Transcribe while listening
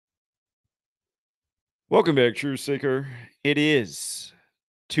Welcome back, True Seeker. It is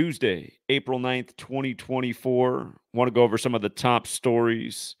Tuesday, April 9th, 2024. Want to go over some of the top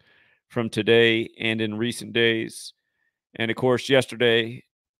stories from today and in recent days. And of course, yesterday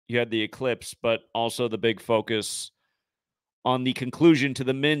you had the eclipse, but also the big focus on the conclusion to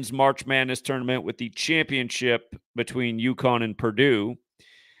the men's March Madness tournament with the championship between UConn and Purdue.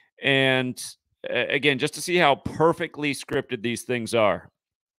 And again, just to see how perfectly scripted these things are.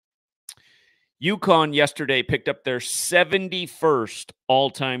 UConn yesterday picked up their 71st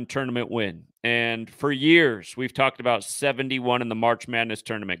all-time tournament win. And for years, we've talked about 71 in the March Madness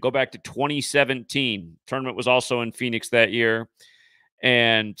tournament. Go back to 2017. Tournament was also in Phoenix that year.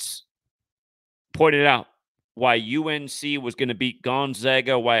 And pointed out why UNC was going to beat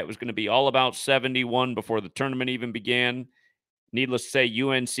Gonzaga, why it was going to be all about 71 before the tournament even began. Needless to say,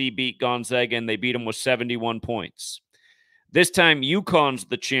 UNC beat Gonzaga, and they beat them with 71 points. This time, UConn's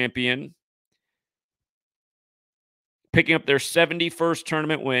the champion, picking up their 71st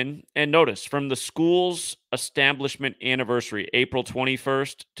tournament win. And notice, from the school's establishment anniversary, April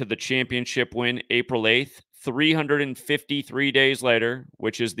 21st, to the championship win, April 8th, 353 days later,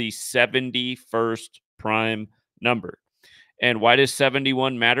 which is the 71st prime number. And why does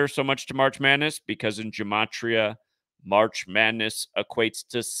 71 matter so much to March Madness? Because in Gematria, March Madness equates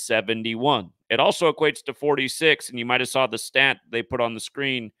to 71. It also equates to 46, and you might have saw the stat they put on the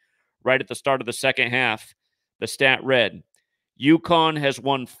screen right at the start of the second half. The stat read, UConn has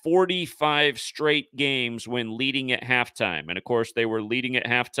won 45 straight games when leading at halftime. And, of course, they were leading at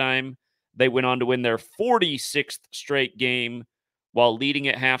halftime. They went on to win their 46th straight game while leading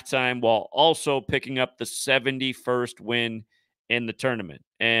at halftime, while also picking up the 71st win in the tournament.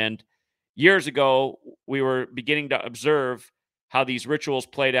 And years ago, we were beginning to observe how these rituals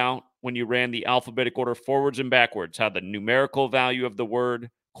played out when you ran the alphabetic order forwards and backwards, how the numerical value of the word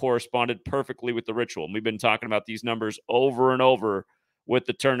corresponded perfectly with the ritual. And we've been talking about these numbers over and over with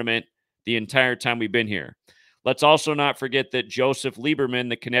the tournament the entire time we've been here. Let's also not forget that Joseph Lieberman,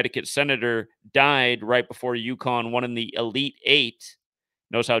 the Connecticut senator, died right before UConn won in the Elite Eight.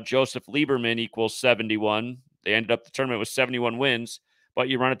 Notice how Joseph Lieberman equals 71. They ended up the tournament with 71 wins. But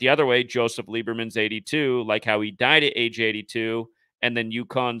you run it the other way, Joseph Lieberman's 82, like how he died at age 82. And then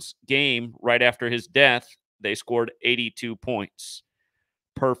UConn's game right after his death, they scored 82 points.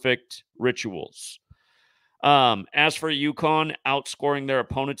 Perfect rituals. As for UConn outscoring their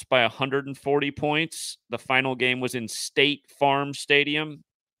opponents by 140 points, the final game was in State Farm Stadium.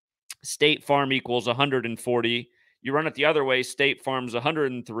 State Farm equals 140. You run it the other way, State Farm's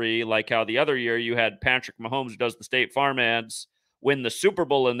 103, like how the other year you had Patrick Mahomes, who does the State Farm ads, win the Super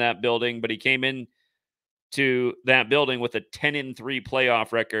Bowl in that building, but he came in to that building with a 10-3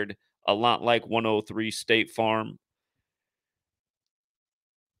 playoff record, a lot like 103 State Farm.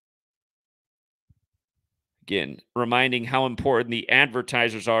 Again, reminding how important the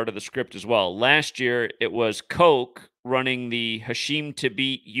advertisers are to the script as well. Last year, it was Coke running the Hasheem to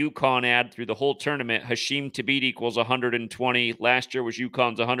beat UConn ad through the whole tournament. Hasheem to beat equals 120. Last year was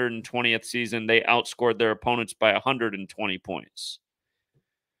UConn's 120th season. They outscored their opponents by 120 points.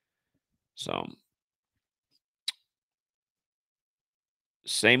 So,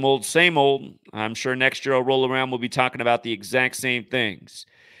 same old, same old. I'm sure next year I'll roll around. We'll be talking about the exact same things.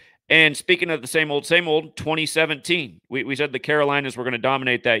 And speaking of the same old, 2017, we said the Carolinas were going to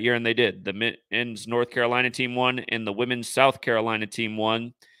dominate that year, and they did. The men's North Carolina team won, and the women's South Carolina team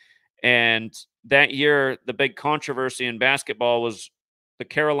won. And that year, the big controversy in basketball was the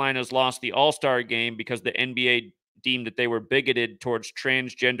Carolinas lost the All-Star game because the NBA deemed that they were bigoted towards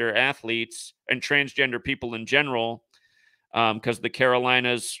transgender athletes and transgender people in general, because the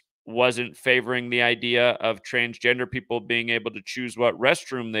Carolinas wasn't favoring the idea of transgender people being able to choose what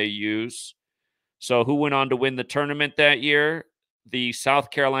restroom they use. So who went on to win the tournament that year? The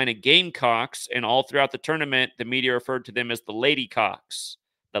South Carolina Gamecocks, and all throughout the tournament, the media referred to them as the Ladycocks.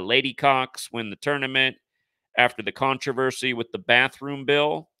 The Ladycocks win the tournament after the controversy with the bathroom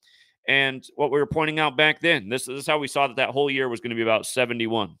bill. And what we were pointing out back then, this is how we saw that whole year was going to be about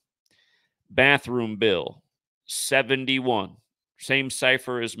 71. Bathroom bill, 71. Same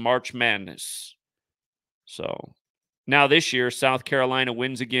cipher as March Madness. So now this year, South Carolina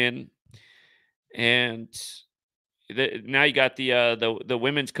wins again. And now you got the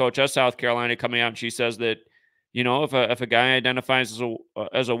women's coach of South Carolina coming out, and she says that, you know, if a guy identifies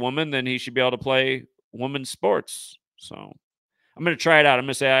as a woman, then he should be able to play women's sports. So I'm going to try it out. I'm going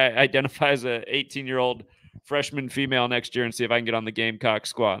to say I identify as a 18-year-old freshman female next year and see if I can get on the Gamecock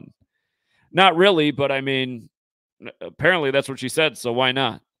squad. Not really, but I mean, apparently that's what she said, so why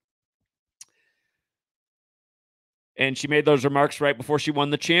not? And she made those remarks right before she won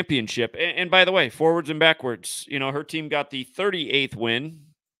the championship. And by the way, forwards and backwards, her team got the 38th win,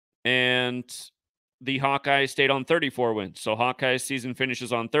 and the Hawkeyes stayed on 34 wins. So Hawkeyes season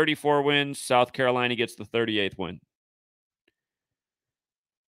finishes on 34 wins. South Carolina gets the 38th win.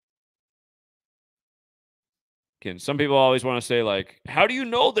 Again, some people always want to say, like, how do you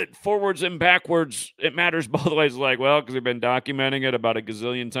know that forwards and backwards, it matters both ways? Like, well, because they've been documenting it about a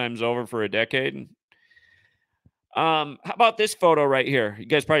gazillion times over for a decade. How about this photo right here? You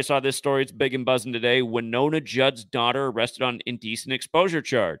guys probably saw this story. It's big and buzzing today. Wynonna Judd's daughter arrested on indecent exposure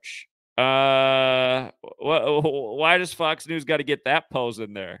charge. Why does Fox News got to get that pose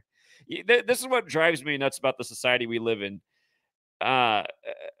in there? This is what drives me nuts about the society we live in.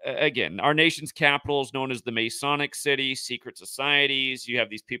 Again, our nation's capital is known as the Masonic City, secret societies. You have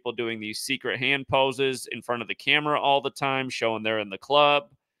these people doing these secret hand poses in front of the camera all the time, showing they're in the club.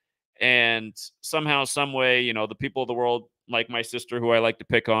 And somehow, some way, the people of the world, like my sister, who I like to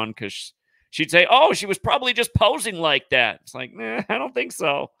pick on, because she'd say, oh, she was probably just posing like that. It's like, nah, I don't think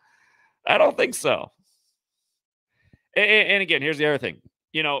so. I don't think so. And again, here's the other thing.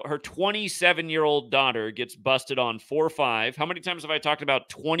 Her 27-year-old daughter gets busted on 4-5. How many times have I talked about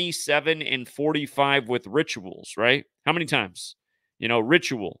 27 and 45 with rituals, right? How many times?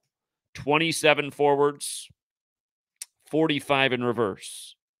 Ritual, 27 forwards, 45 in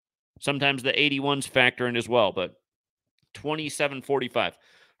reverse. Sometimes the 81s factor in as well, but 27-45.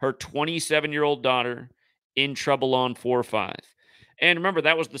 Her 27-year-old daughter in trouble on 4-5. And remember,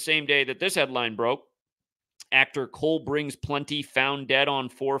 that was the same day that this headline broke. Actor Cole Brings Plenty found dead on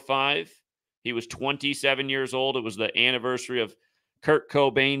 4-5. He was 27 years old. It was the anniversary of Kurt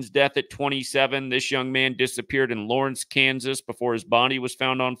Cobain's death at 27. This young man disappeared in Lawrence, Kansas before his body was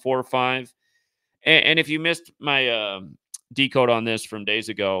found on 4-5. And if you missed my decode on this from days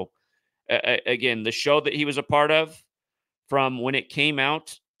ago, again, the show that he was a part of, from when it came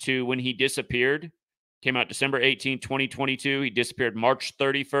out to when he disappeared, came out December 18, 2022. He disappeared March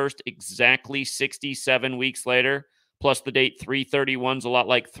 31st, exactly 67 weeks later. Plus the date 331 is a lot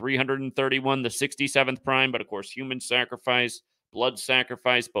like 331, the 67th prime. But of course, human sacrifice, blood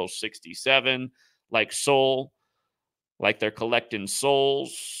sacrifice, both 67. Like soul, like they're collecting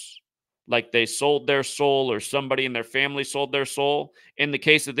souls, like they sold their soul or somebody in their family sold their soul. In the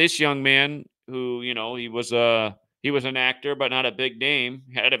case of this young man, who, he was an actor, but not a big name.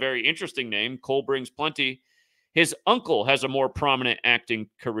 He had a very interesting name, Cole Brings Plenty. His uncle has a more prominent acting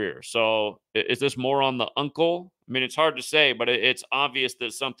career. So is this more on the uncle? I mean, it's hard to say, but it's obvious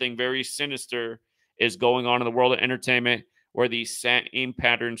that something very sinister is going on in the world of entertainment where these same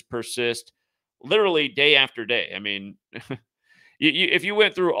patterns persist literally day after day. I mean, if you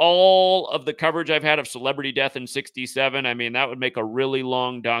went through all of the coverage I've had of celebrity death in 67, I mean, that would make a really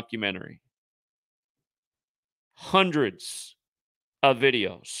long documentary. Hundreds of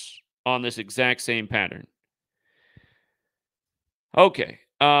videos on this exact same pattern. Okay.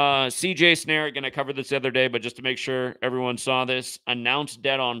 CJ Snare, again, I covered this the other day, but just to make sure everyone saw this, announced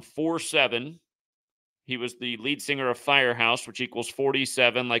dead on 4-7. He was the lead singer of Firehouse, which equals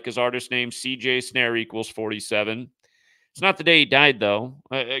 47, like his artist name, CJ Snare equals 47. It's not the day he died, though.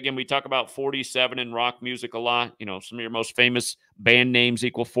 Again, we talk about 47 in rock music a lot. Some of your most famous band names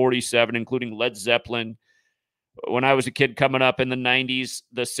equal 47, including Led Zeppelin. When I was a kid coming up in the 90s,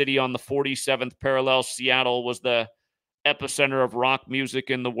 the city on the 47th parallel, Seattle, was the epicenter of rock music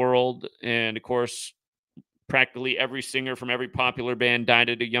in the world. And of course, practically every singer from every popular band died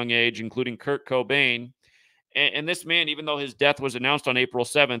at a young age, including Kurt Cobain. And this man, even though his death was announced on April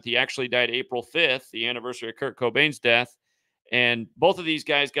 7th, he actually died April 5th, the anniversary of Kurt Cobain's death. And both of these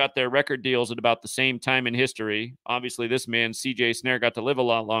guys got their record deals at about the same time in history. Obviously, this man, CJ Snare, got to live a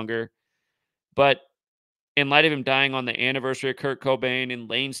lot longer. But in light of him dying on the anniversary of Kurt Cobain and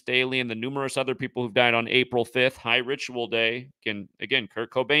Lane Staley and the numerous other people who've died on April 5th, High Ritual Day, again,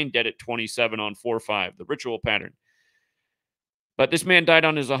 Kurt Cobain dead at 27 on 4-5, the ritual pattern. But this man died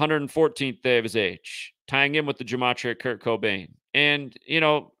on his 114th day of his age, tying in with the gematria Kurt Cobain. And,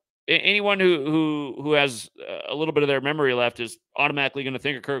 anyone who has a little bit of their memory left is automatically going to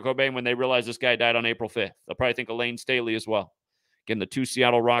think of Kurt Cobain when they realize this guy died on April 5th. They'll probably think of Lane Staley as well. Again, the two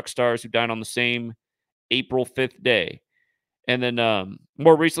Seattle rock stars who died on the same April 5th day. And then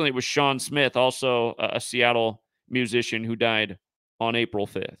more recently, it was Sean Smith, also a Seattle musician who died on April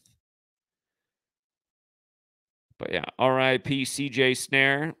 5th. But yeah, R.I.P. CJ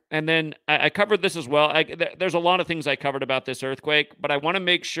Snare. And then I covered this as well. There's a lot of things I covered about this earthquake, but I want to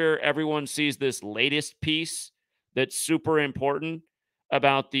make sure everyone sees this latest piece that's super important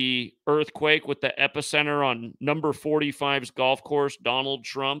about the earthquake with the epicenter on number 45's golf course, Donald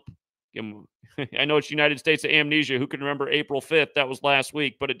Trump. I know it's United States of amnesia. Who can remember April 5th? That was last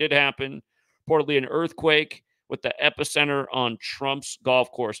week, but it did happen. Reportedly an earthquake with the epicenter on Trump's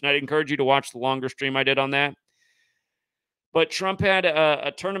golf course. And I'd encourage you to watch the longer stream I did on that. But Trump had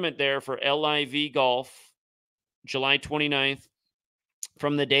a tournament there for LIV Golf, July 29th.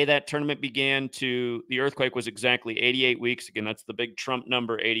 From the day that tournament began to the earthquake was exactly 88 weeks. Again, that's the big Trump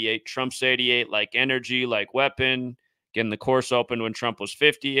number, 88. Trump's 88, like energy, like weapon. Again, the course opened when Trump was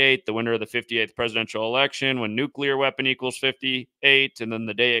 58, the winner of the 58th presidential election, when nuclear weapon equals 58, and then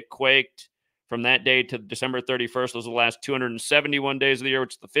the day it quaked. From that day to December 31st, those are the last 271 days of the year,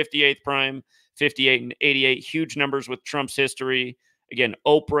 which is the 58th prime, 58 and 88, huge numbers with Trump's history. Again,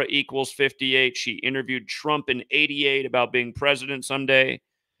 Oprah equals 58. She interviewed Trump in 88 about being president someday.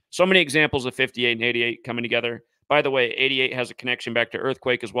 So many examples of 58 and 88 coming together. By the way, 88 has a connection back to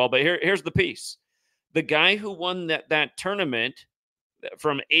earthquake as well. But here's the piece. The guy who won that tournament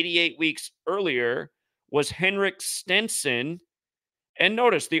from 88 weeks earlier was Henrik Stenson. And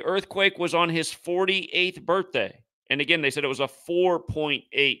notice the earthquake was on his 48th birthday. And again, they said it was a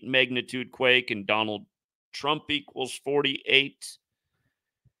 4.8 magnitude quake, and Donald Trump equals 48.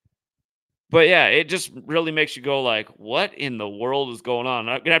 But yeah, it just really makes you go like, what in the world is going on?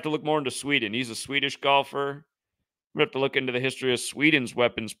 I'm going to have to look more into Sweden. He's a Swedish golfer. I'm going to have to look into the history of Sweden's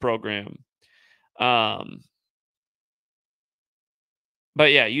weapons program.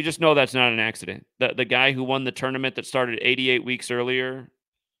 But yeah, you just know that's not an accident. The guy who won the tournament that started 88 weeks earlier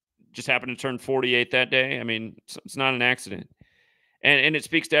just happened to turn 48 that day. I mean, it's not an accident. And it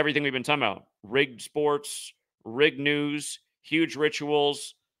speaks to everything we've been talking about. Rigged sports, rigged news, huge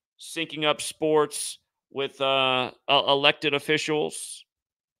rituals, syncing up sports with elected officials.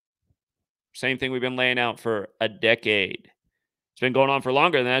 Same thing we've been laying out for a decade. It's been going on for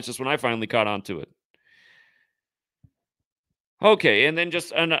longer than that. It's just when I finally caught on to it. Okay, and then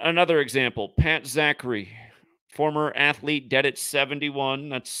just another example. Pat Zachry, former athlete, dead at 71.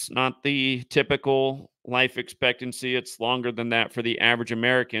 That's not the typical life expectancy. It's longer than that for the average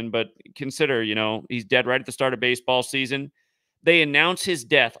American. But consider, he's dead right at the start of baseball season. They announced his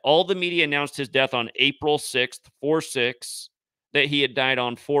death. All the media announced his death on April 6th, 4/6, that he had died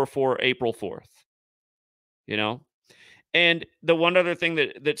on 4/4, April 4th. And the one other thing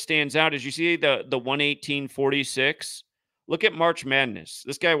that stands out is you see the 118-46. Look at March Madness.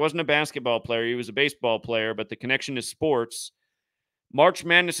 This guy wasn't a basketball player. He was a baseball player, but the connection is sports. March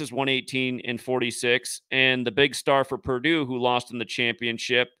Madness is 118-46. And the big star for Purdue who lost in the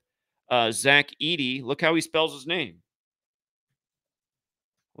championship, Zach Edey, look how he spells his name.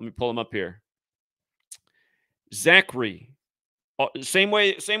 Let me pull him up here. Zachry. Same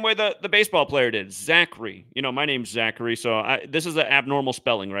way the baseball player did. Zachry. My name's Zachary, so this is an abnormal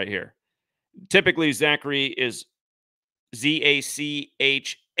spelling right here. Typically, Zachary is Zachary.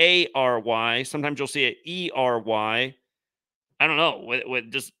 Sometimes you'll see it ERY. I don't know.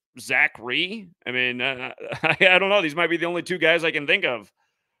 With just Zachry? I mean, I don't know. These might be the only two guys I can think of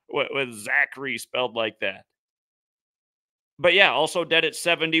with Zachary spelled like that. But yeah, also dead at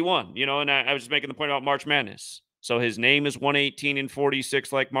 71, and I was just making the point about March Madness. So his name is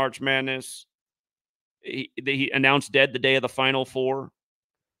 118-46 like March Madness. He announced dead the day of the Final Four.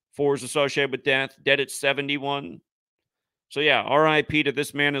 Four is associated with death. Dead at 71. So yeah, RIP to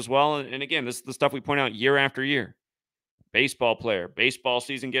this man as well. And again, this is the stuff we point out year after year. Baseball player. Baseball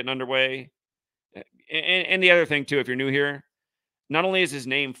season getting underway. And the other thing, too, if you're new here, not only is his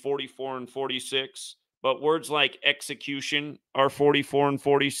name 44 and 46, but words like execution are 44 and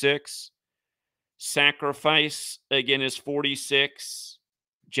 46. Sacrifice, again, is 46.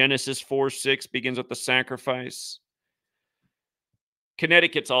 Genesis 4:6 begins with the sacrifice.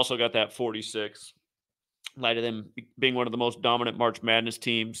 Connecticut's also got that 46. In light of them being one of the most dominant March Madness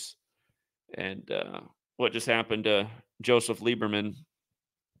teams. And what just happened to Joseph Lieberman.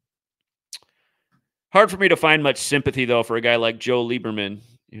 Hard for me to find much sympathy, though, for a guy like Joe Lieberman.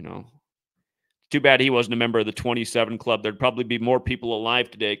 Too bad he wasn't a member of the 27 Club. There'd probably be more people alive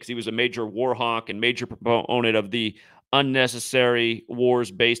today because he was a major war hawk and major proponent of the unnecessary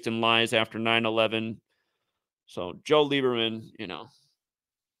wars based in lies after 9/11. So Joe Lieberman,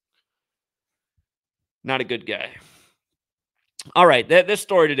 not a good guy. All right, this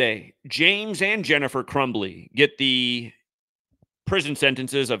story today. James and Jennifer Crumbley get the prison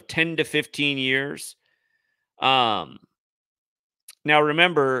sentences of 10 to 15 years. Now,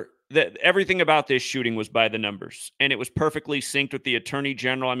 remember that everything about this shooting was by the numbers, and it was perfectly synced with the attorney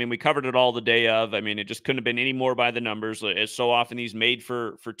general. I mean, we covered it all the day of. I mean, it just couldn't have been any more by the numbers, as so often these made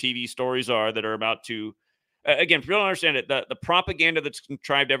for TV stories are that are about to, again, if you don't understand it, the propaganda that's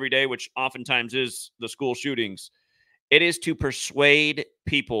contrived every day, which oftentimes is the school shootings, It is to persuade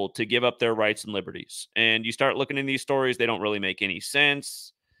people to give up their rights and liberties. And you start looking in these stories, they don't really make any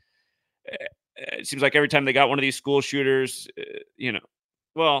sense. It seems like every time they got one of these school shooters,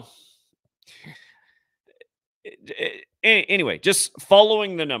 well, anyway, just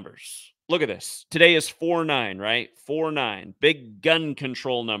following the numbers. Look at this. Today is 4-9, right? 4-9. Big gun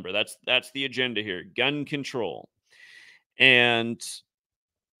control number. That's the agenda here. Gun control. And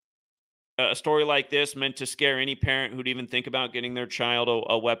a story like this meant to scare any parent who'd even think about getting their child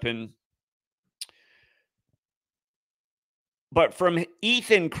a weapon. But from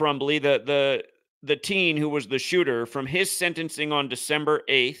Ethan Crumbley, the teen who was the shooter, from his sentencing on December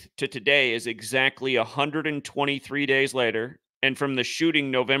 8th to today is exactly 123 days later. And from the shooting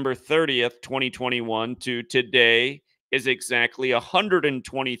November 30th, 2021 to today is exactly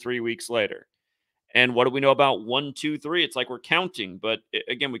 123 weeks later. And what do we know about 1, 2, 3? It's like we're counting, but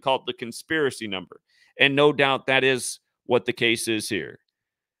again, we call it the conspiracy number. And no doubt that is what the case is here.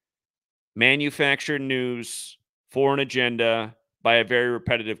 Manufactured news for an agenda by a very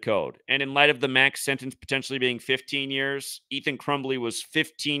repetitive code. And in light of the max sentence potentially being 15 years, Ethan Crumbley was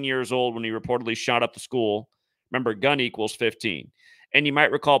 15 years old when he reportedly shot up the school. Remember, gun equals 15. And you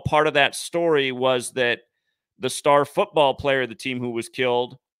might recall part of that story was that the star football player of the team who was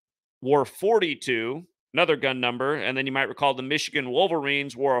killed wore 42, another gun number. And then you might recall the Michigan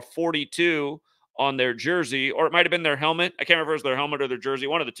Wolverines wore a 42 on their jersey, or it might have been their helmet. I can't remember if it was their helmet or their jersey,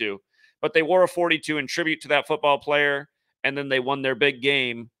 one of the two. But they wore a 42 in tribute to that football player, and then they won their big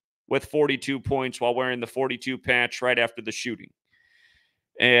game with 42 points while wearing the 42 patch right after the shooting.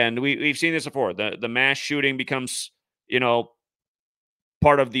 And we've seen this before. The mass shooting becomes,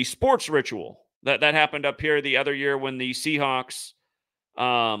 part of the sports ritual. That happened up here the other year when the Seahawks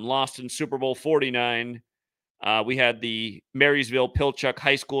lost in Super Bowl 49. We had the Marysville Pilchuck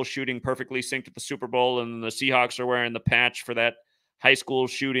High School shooting perfectly synced at the Super Bowl, and the Seahawks are wearing the patch for that high school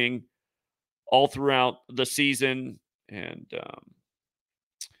shooting all throughout the season. And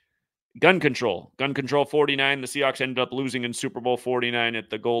gun control 49. The Seahawks ended up losing in Super Bowl 49 at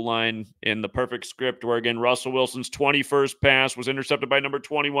the goal line in the perfect script where, again, Russell Wilson's 21st pass was intercepted by number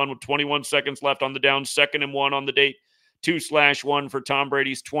 21 with 21 seconds left on the down, 2nd and 1 on the date, 2/1 for Tom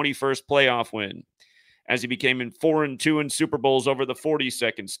Brady's 21st playoff win as he became 4-2 in Super Bowls over the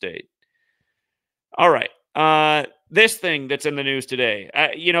 42nd state. All right. This thing that's in the news today,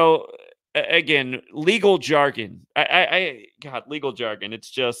 again, legal jargon. God, legal jargon.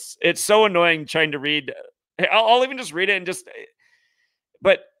 It's so annoying trying to read. I'll even just read it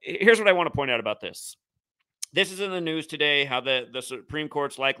but here's what I want to point out about this. This is in the news today, how the Supreme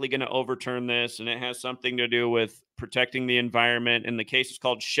Court's likely going to overturn this, and it has something to do with protecting the environment. And the case is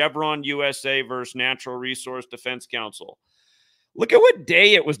called Chevron USA versus Natural Resource Defense Council. Look at what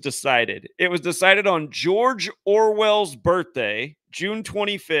day it was decided. It was decided on George Orwell's birthday, June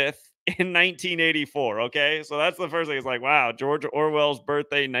 25th, in 1984, okay? So that's the first thing. It's like, wow, George Orwell's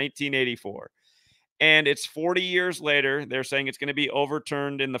birthday, 1984. And it's 40 years later. They're saying it's going to be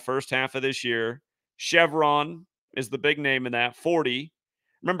overturned in the first half of this year. Chevron is the big name in that, 40.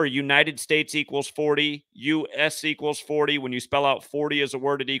 Remember, United States equals 40, U.S. equals 40. When you spell out 40 as a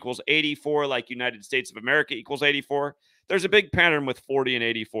word, it equals 84, like United States of America equals 84. There's a big pattern with 40 and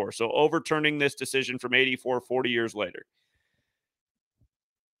 84. So overturning this decision from 84, 40 years later.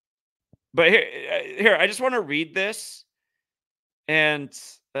 But here, I just want to read this. And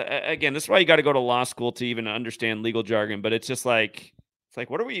again, this is why you got to go to law school to even understand legal jargon. But it's just like,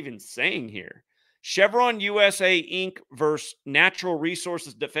 what are we even saying here? Chevron USA Inc. versus Natural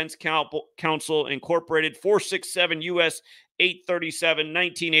Resources Defense Council Incorporated 467 U.S. 837,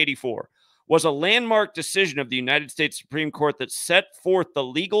 1984 was a landmark decision of the United States Supreme Court that set forth the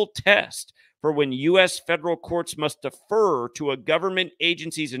legal test for when U.S. federal courts must defer to a government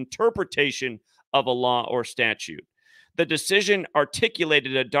agency's interpretation of a law or statute. The decision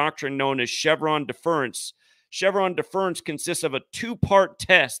articulated a doctrine known as Chevron deference. Chevron deference consists of a two-part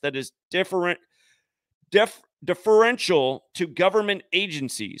test that is deferential to government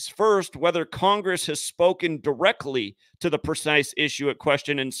agencies. First, whether Congress has spoken directly to the precise issue at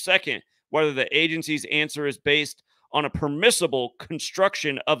question, and second, whether the agency's answer is based on a permissible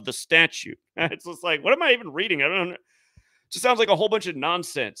construction of the statute. It's just like, what am I even reading? I don't know. It just sounds like a whole bunch of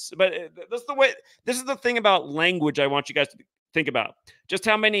nonsense. But that's the way. This is the thing about language I want you guys to think about. Just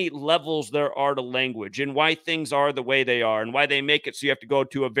how many levels there are to language and why things are the way they are and why they make it so you have to go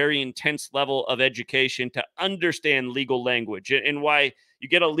to a very intense level of education to understand legal language, and why you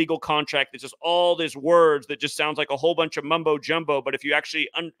get a legal contract that's just all these words that just sounds like a whole bunch of mumbo jumbo. But if you actually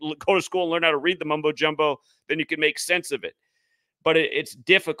go to school and learn how to read the mumbo jumbo, then you can make sense of it. but it's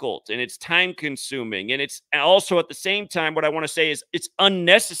difficult and it's time consuming. And it's also at the same time, what I want to say is it's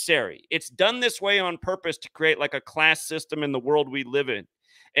unnecessary. It's done this way on purpose to create like a class system in the world we live in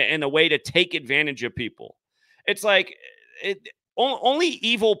and a way to take advantage of people. It's like only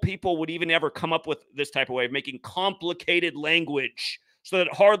evil people would even ever come up with this type of way of making complicated language so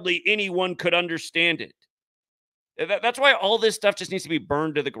that hardly anyone could understand it. That's why all this stuff just needs to be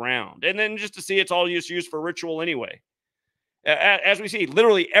burned to the ground. And then just to see it's all just used for ritual anyway. As we see,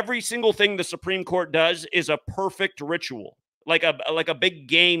 literally every single thing the Supreme Court does is a perfect ritual. Like a big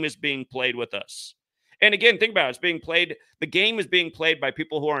game is being played with us. And again, think about it. It's being played. The game is being played by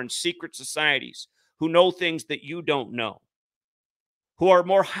people who are in secret societies, who know things that you don't know, who are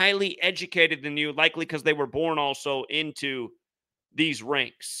more highly educated than you, likely because they were born also into these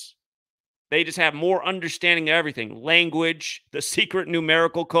ranks. They just have more understanding of everything. Language, the secret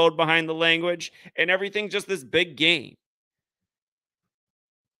numerical code behind the language, and everything's just this big game.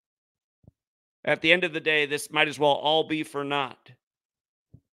 At the end of the day, this might as well all be for naught.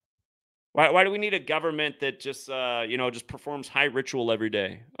 Why do we need a government that just, just performs high ritual every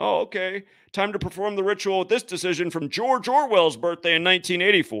day? Oh, okay. Time to perform the ritual with this decision from George Orwell's birthday in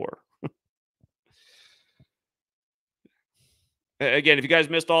 1984. Again, if you guys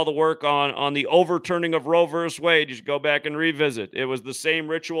missed all the work on the overturning of Roe versus Wade, you should go back and revisit. It was the same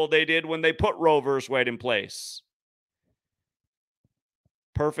ritual they did when they put Roe versus Wade in place.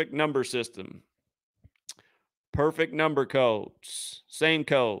 Perfect number system. Perfect number codes. Same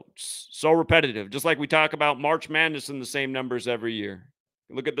codes. So repetitive. Just like we talk about March Madness in the same numbers every year.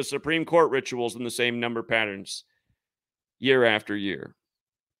 Look at the Supreme Court rituals in the same number patterns year after year.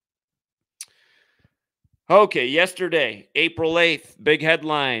 Okay, yesterday, April 8th, big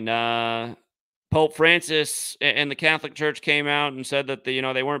headline. Pope Francis and the Catholic Church came out and said that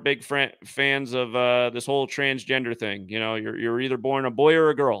they weren't big fans of this whole transgender thing. You're either born a boy or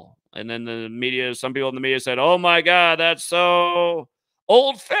a girl. And then the media, some people in the media said, "Oh my God, that's so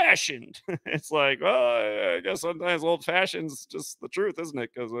old-fashioned." It's like, well, I guess sometimes old-fashioned's just the truth, isn't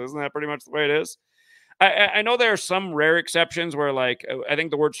it? Because isn't that pretty much the way it is? I know there are some rare exceptions where, like, I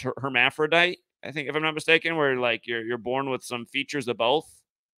think the word's hermaphrodite. I think, if I'm not mistaken, where like you're born with some features of both.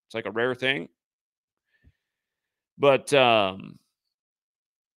 It's like a rare thing. But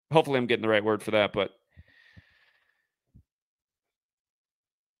hopefully I'm getting the right word for that. But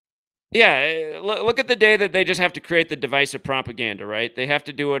yeah, look at the day that they just have to create the divisive propaganda, right? They have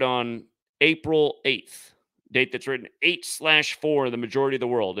to do it on April 8th, date that's written 8/4, the majority of the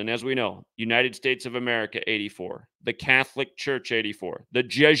world. And as we know, United States of America, 84, the Catholic Church, 84, the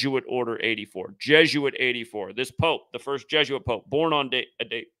Jesuit Order, 84, Jesuit, 84, this Pope, the first Jesuit Pope, born on a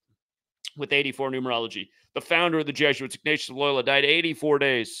date with 84 numerology. The founder of the Jesuits, Ignatius of Loyola, died 84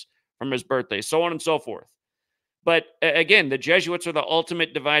 days from his birthday, so on and so forth. But again, the Jesuits are the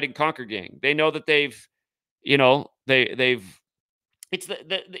ultimate divide and conquer gang. They know that they've it's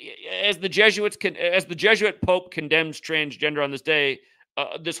as the Jesuit Pope condemns transgender on this day,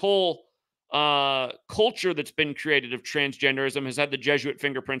 this whole culture that's been created of transgenderism has had the Jesuit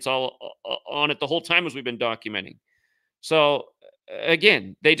fingerprints all on it the whole time as we've been documenting. So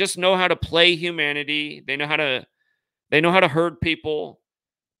again, they just know how to play humanity. They know how to herd people,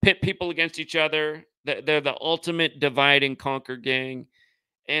 pit people against each other. They're the ultimate divide and conquer gang.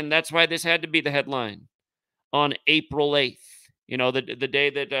 And that's why this had to be the headline on April 8th. The day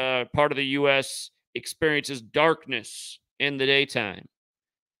that part of the U.S. experiences darkness in the daytime.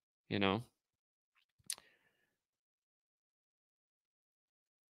 But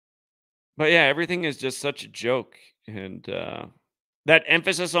yeah, everything is just such a joke. And that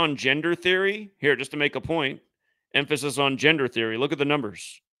emphasis on gender theory, here, just to make a point, emphasis on gender theory. Look at the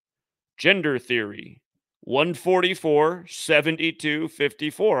numbers. Gender theory, 144, 72,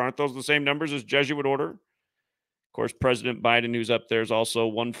 54. Aren't those the same numbers as Jesuit order? Of course, President Biden, who's up there, is also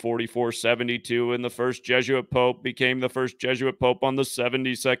 144, 72. And the first Jesuit Pope became the first Jesuit Pope on the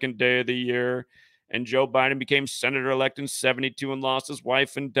 72nd day of the year. And Joe Biden became senator-elect in 72 and lost his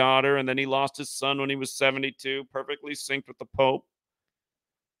wife and daughter. And then he lost his son when he was 72, perfectly synced with the Pope.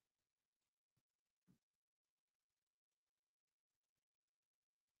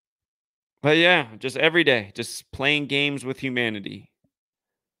 But yeah, just every day, just playing games with humanity.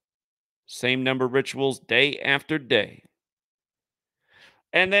 Same number of rituals day after day.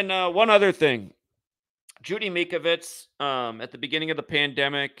 And then one other thing. Judy Mikovits, at the beginning of the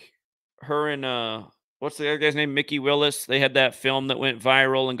pandemic, her and what's the other guy's name? Mickey Willis. They had that film that went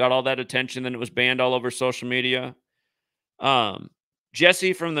viral and got all that attention. Then it was banned all over social media.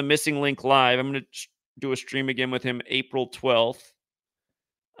 Jesse from the Missing Link Live. I'm going to do a stream again with him April 12th.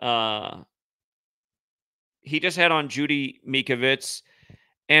 he just had on Judy Mikovits,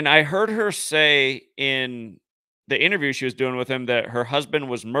 and I heard her say in the interview she was doing with him that her husband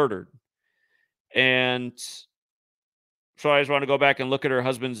was murdered. And so I just want to go back and look at her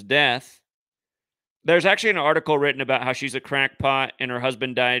husband's death. There's actually an article written about how she's a crackpot and her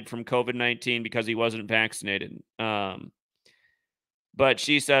husband died from COVID-19 because he wasn't vaccinated. But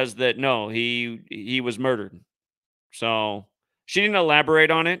she says that no, he was murdered. So she didn't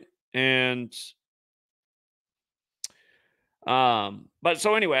elaborate on it. And but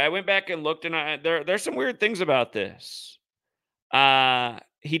so anyway, I went back and looked, and there's some weird things about this.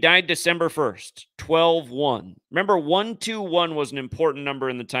 He died December 1st, 12/1. Remember, 121 was an important number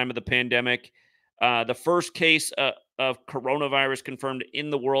in the time of the pandemic. The first case of coronavirus confirmed in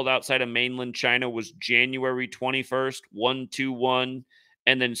the world outside of mainland China was January 21st, 121.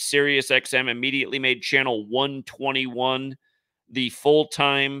 And then SiriusXM immediately made channel 121 the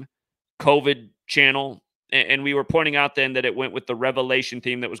full-time COVID channel. And we were pointing out then that it went with the Revelation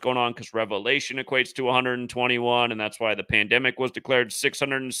theme that was going on because Revelation equates to 121. And that's why the pandemic was declared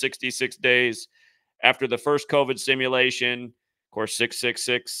 666 days after the first COVID simulation. Of course,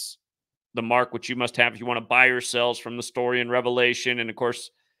 666, the mark which you must have if you want to buy or sell from the story in Revelation. And of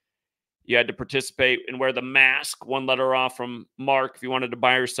course, you had to participate and wear the mask, one letter off from Mark, if you wanted to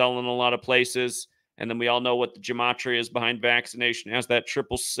buy or sell in a lot of places. And then we all know what the gematria is behind vaccination. It has that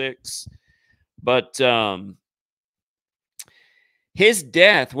 666. But his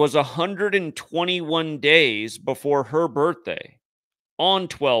death was 121 days before her birthday on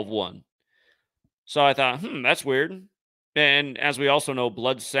 12/1. So I thought, that's weird. And as we also know,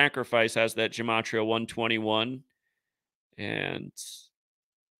 blood sacrifice has that gematria 121. And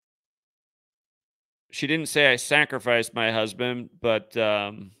she didn't say I sacrificed my husband, but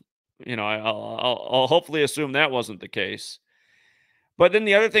I'll hopefully assume that wasn't the case. But then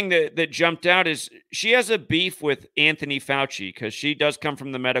the other thing that jumped out is she has a beef with Anthony Fauci because she does come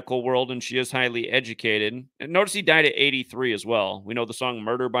from the medical world and she is highly educated. And notice he died at 83 as well. We know the song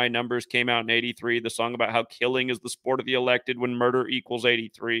Murder by Numbers came out in 83, the song about how killing is the sport of the elected when murder equals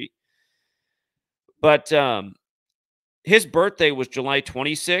 83. But his birthday was July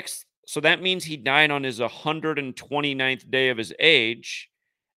 26th. So that means he died on his 129th day of his age.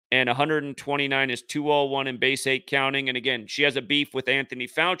 And 129 is 201 in base 8 counting. And again, she has a beef with Anthony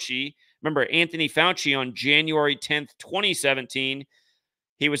Fauci. Remember, Anthony Fauci on January 10th, 2017,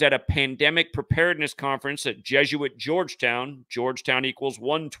 he was at a pandemic preparedness conference at Jesuit Georgetown. Georgetown equals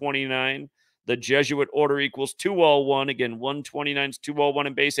 129. The Jesuit order equals 201. Again, 129 is 201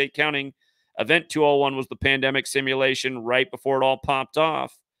 in base 8 counting. Event 201 was the pandemic simulation right before it all popped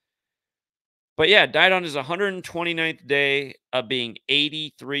off. But yeah, died on his 129th day of being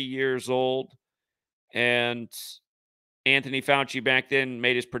 83 years old. And Anthony Fauci back then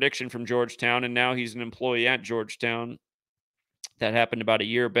made his prediction from Georgetown, and now he's an employee at Georgetown. That happened about a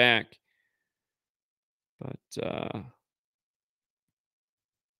year back. But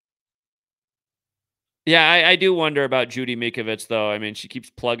yeah, I do wonder about Judy Mikovits, though. I mean, she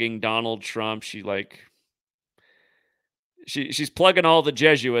keeps plugging Donald Trump. She's plugging all the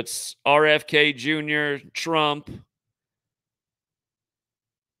Jesuits, RFK Jr., Trump.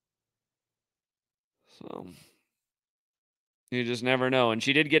 So you just never know. And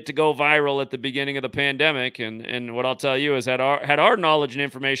she did get to go viral at the beginning of the pandemic. And what I'll tell you is had our knowledge and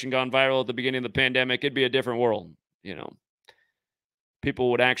information gone viral at the beginning of the pandemic, it'd be a different world. People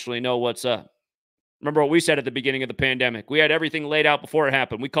would actually know what's up. Remember what we said at the beginning of the pandemic? We had everything laid out before it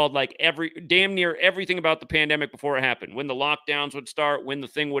happened. We called damn near everything about the pandemic before it happened. When the lockdowns would start, when the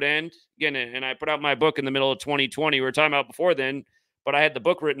thing would end. Again, and I put out my book in the middle of 2020. We were talking about before then, but I had the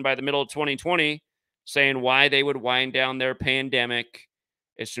book written by the middle of 2020 saying why they would wind down their pandemic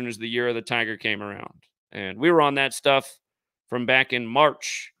as soon as the year of the tiger came around. And we were on that stuff from back in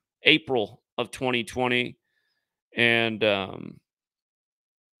March, April of 2020. And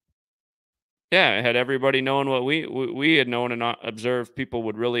yeah, had everybody known what we had known and observed, people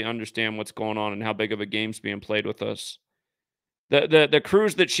would really understand what's going on and how big of a game's being played with us. The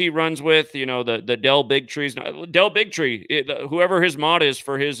crews that she runs with, the Del Bigtrees, Del Bigtree, whoever his mod is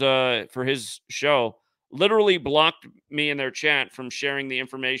for his show, literally blocked me in their chat from sharing the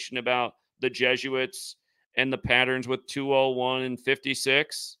information about the Jesuits and the patterns with 201 and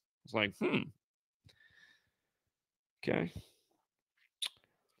 56. It's like, okay.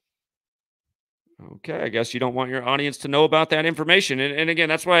 Okay, I guess you don't want your audience to know about that information. And again,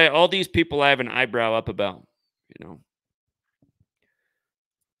 that's why all these people I have an eyebrow up about, So.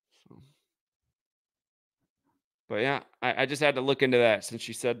 But yeah, I just had to look into that since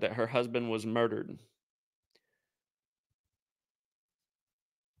she said that her husband was murdered.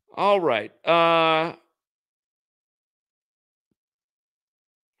 All right.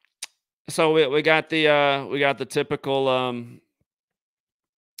 So we got the typical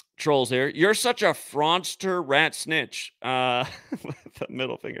trolls here. You're such a fraudster rat snitch. With the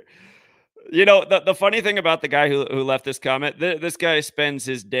middle finger. The funny thing about the guy who left this comment, this guy spends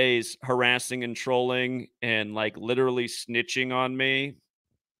his days harassing and trolling and like literally snitching on me.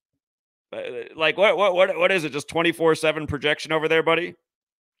 Like what is it? Just 24/7 projection over there, buddy?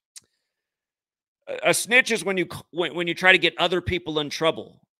 A snitch is when you try to get other people in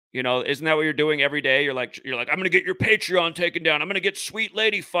trouble. Isn't that what you're doing every day? You're like, I'm gonna get your Patreon taken down. I'm gonna get Sweet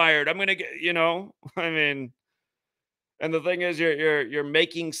Lady fired. I'm gonna get, I mean, and the thing is, you're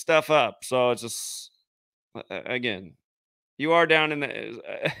making stuff up. So it's just again, you are down in the.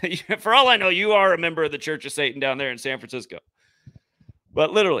 For all I know, you are a member of the Church of Satan down there in San Francisco.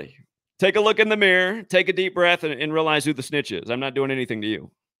 But literally, take a look in the mirror, take a deep breath, and realize who the snitch is. I'm not doing anything to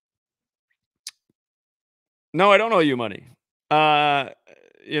you. No, I don't owe you money. Uh,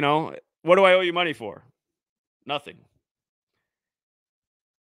 what do I owe you money for? Nothing.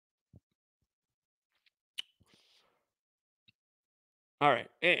 All right.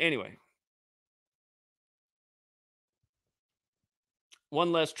 Anyway,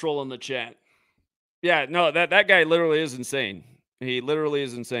 one less troll in the chat. Yeah, no, that guy literally is insane. He literally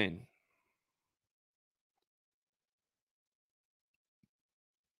is insane.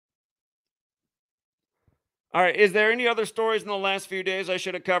 All right. Is there any other stories in the last few days I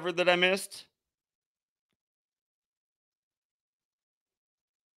should have covered that I missed?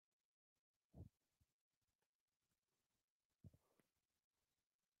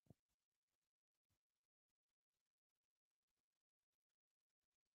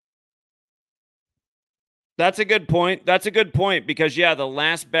 That's a good point. That's a good point because yeah, the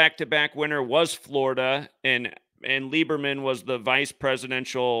last back-to-back winner was Florida, and Lieberman was the vice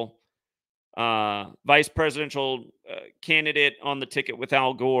presidential candidate on the ticket with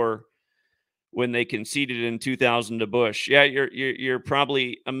Al Gore when they conceded in 2000 to Bush. Yeah, you're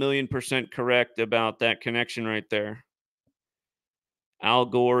probably 1,000,000% correct about that connection right there. Al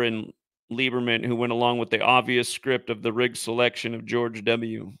Gore and Lieberman, who went along with the obvious script of the rigged selection of George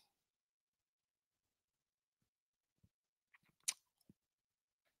W.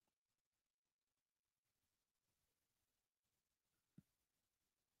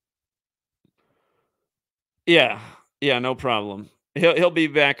 Yeah, yeah, no problem. He'll be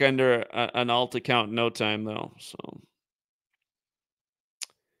back under an alt account in no time though. So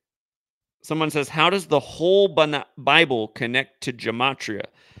someone says, "How does the whole Bible connect to gematria?"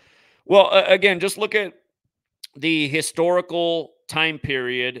 Well, again, just look at the historical time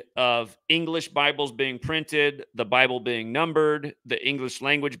period of English Bibles being printed, the Bible being numbered, the English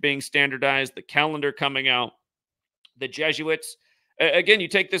language being standardized, the calendar coming out, the Jesuits. Again, you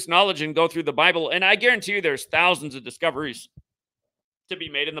take this knowledge and go through the Bible, and I guarantee you there's thousands of discoveries to be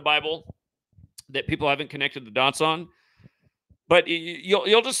made in the Bible that people haven't connected the dots on. But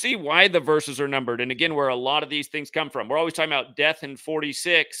you'll just see why the verses are numbered. And again, where a lot of these things come from. We're always talking about death in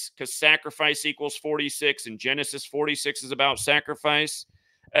 46 because sacrifice equals 46, and Genesis 46 is about sacrifice.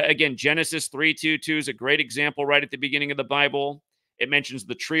 Again, Genesis 3:2:2 is a great example right at the beginning of the Bible. It mentions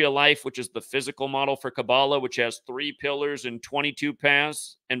the tree of life, which is the physical model for Kabbalah, which has 3 pillars and 22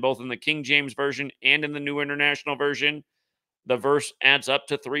 paths, and both in the King James Version and in the New International Version, the verse adds up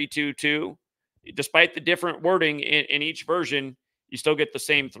to 3:2:2. Despite the different wording in each version, you still get the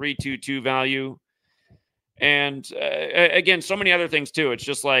same 3:2:2 value. And again, so many other things too. It's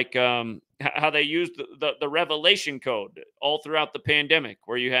just like how they used the revelation code all throughout the pandemic,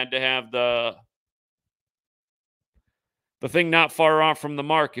 where you had to have the thing not far off from the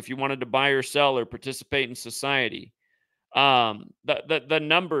mark if you wanted to buy or sell or participate in society. The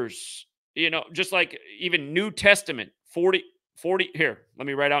numbers, just like even New Testament 40 here. Let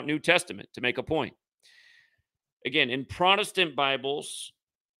me write out New Testament to make a point. Again, in Protestant Bibles,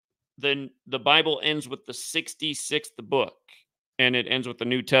 then the Bible ends with the 66th book, and it ends with the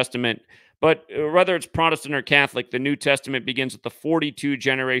New Testament. But whether it's Protestant or Catholic, the New Testament begins with the 42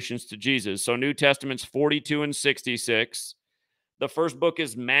 generations to Jesus. So New Testament's 42 and 66. The first book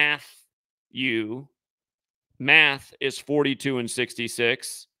is Matthew. Math is 42 and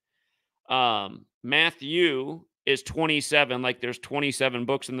 66. Matthew is 27. Like there's 27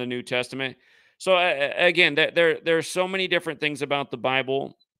 books in the New Testament. So again, there's so many different things about the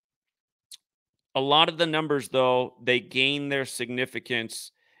Bible. A lot of the numbers, though, they gain their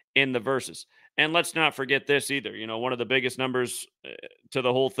significance in the verses. And let's not forget this either. One of the biggest numbers to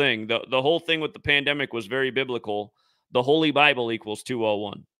the whole thing, the whole thing with the pandemic was very biblical. The Holy Bible equals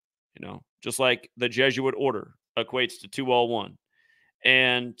 201, just like the Jesuit order equates to 201.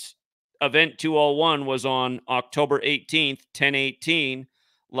 And Event 201 was on October 18th, 1018.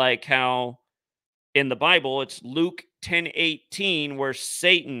 like how in the Bible it's Luke 10:18 where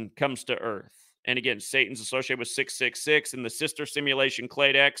Satan comes to earth. And again, Satan's associated with 666, and the sister simulation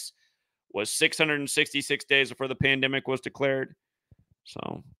Clade X was 666 days before the pandemic was declared.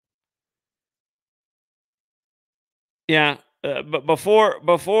 So, yeah, but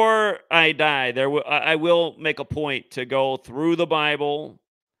before I die, I will make a point to go through the Bible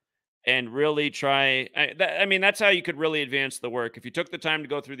and really try. I mean, that's how you could really advance the work if you took the time to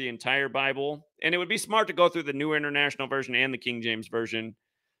go through the entire Bible. And it would be smart to go through the New International Version and the King James Version,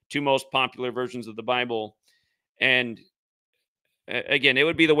 two most popular versions of the Bible. And again, it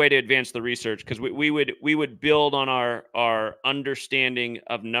would be the way to advance the research, because we would build on our understanding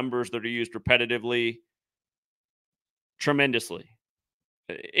of numbers that are used repetitively tremendously.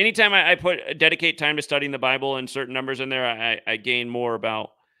 Anytime I dedicate time to studying the Bible and certain numbers in there, I gain more about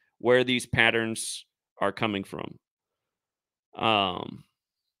where these patterns are coming from. Um,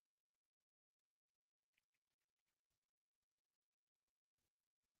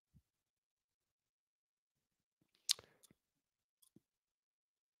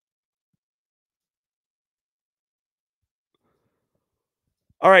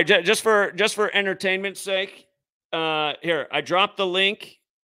 all right, just for entertainment's sake, here I dropped the link.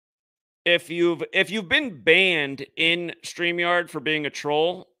 If you've been banned in StreamYard for being a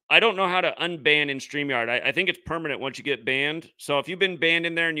troll, I don't know how to unban in StreamYard. I think it's permanent once you get banned. So if you've been banned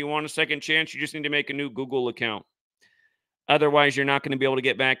in there and you want a second chance, you just need to make a new Google account. Otherwise, you're not going to be able to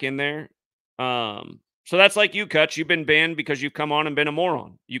get back in there. So that's like you, Kutch. You've been banned because you've come on and been a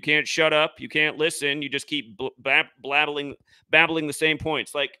moron. You can't shut up. You can't listen. You just keep babbling the same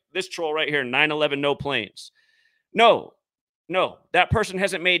points. Like this troll right here, 9/11 no planes. No, that person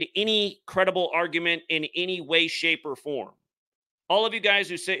hasn't made any credible argument in any way, shape, or form. All of you guys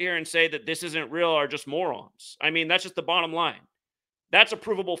who sit here and say that this isn't real are just morons. I mean, that's just the bottom line. That's a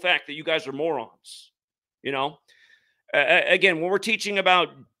provable fact that you guys are morons. You know, again, when we're teaching about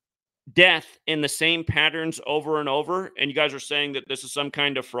death in the same patterns over and over, and you guys are saying that this is some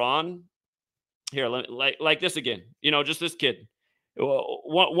kind of fraud. Here, like this again. You know, just this kid.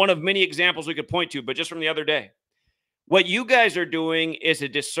 One of many examples we could point to, but just from the other day. What you guys are doing is a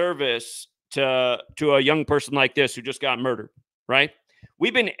disservice to a young person like this who just got murdered, right?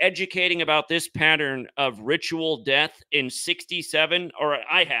 We've been educating about this pattern of ritual death in 67, or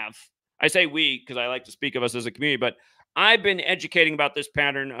I have. I say we because I like to speak of us as a community, but I've been educating about this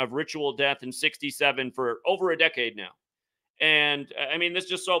pattern of ritual death in 67 for over a decade now. And I mean, this is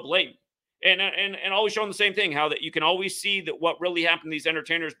just so blatant. And always showing the same thing, how that you can always see that what really happened to these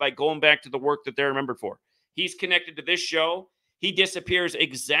entertainers by going back to the work that they're remembered for. He's connected to this show. He disappears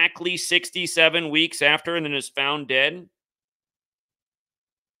exactly 67 weeks after and then is found dead.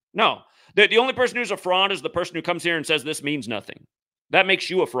 No. The only person who's a fraud is the person who comes here and says this means nothing. That makes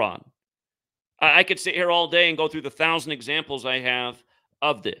you a fraud. I could sit here all day and go through the 1,000 examples I have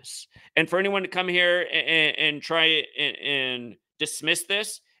of this. And for anyone to come here and try and dismiss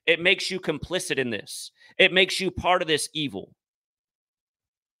this, it makes you complicit in this. It makes you part of this evil.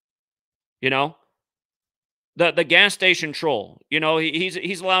 You know? The gas station troll, you know,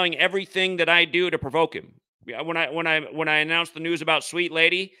 he's allowing everything that I do to provoke him. When I announced the news about Sweet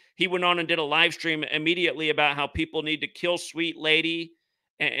Lady, he went on and did a live stream immediately about how people need to kill Sweet Lady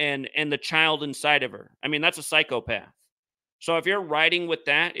and the child inside of her. I mean, that's a psychopath. So if you're riding with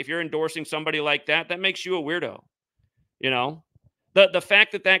that, if you're endorsing somebody like that, that makes you a weirdo. You know, the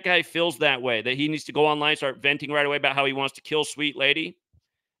fact that that guy feels that way, that he needs to go online, start venting right away about how he wants to kill Sweet Lady.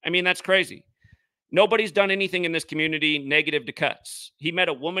 I mean, that's crazy. Nobody's done anything in this community negative to Cuts. He met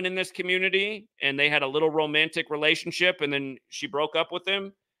a woman in this community and they had a little romantic relationship, and then she broke up with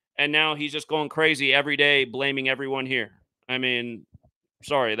him. And now he's just going crazy every day, blaming everyone here. I mean,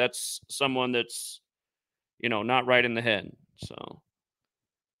 sorry, that's someone that's, you know, not right in the head. So,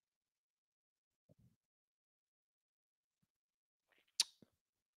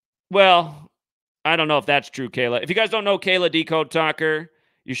 well, I don't know if that's true, Kayla. If you guys don't know Kayla Decode Talker,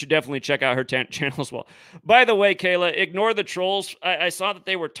 you should definitely check out her channel as well. By the way, Kayla, ignore the trolls. I saw that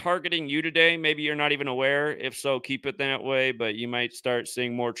they were targeting you today. Maybe you're not even aware. If so, keep it that way. But you might start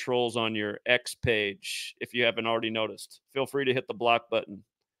seeing more trolls on your X page if you haven't already noticed. Feel free to hit the block button.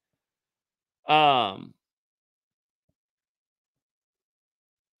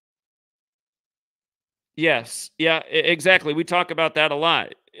 Yes. Yeah, exactly. We talk about that a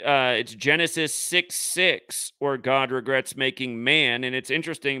lot. It's Genesis 6:6, where God regrets making man. And it's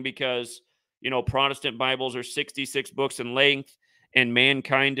interesting because, you know, Protestant Bibles are 66 books in length and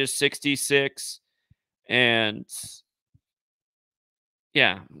mankind is 66. And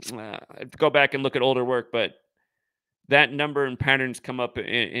yeah, I have to go back and look at older work, but that number and patterns come up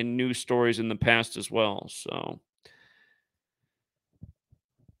in news stories in the past as well. So.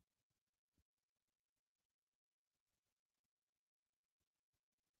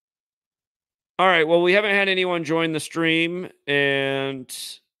 All right. Well, we haven't had anyone join the stream, and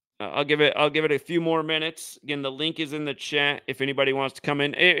I'll give it a few more minutes. Again, the link is in the chat if anybody wants to come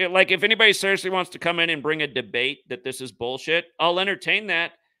in. Like if anybody seriously wants to come in and bring a debate that this is bullshit, I'll entertain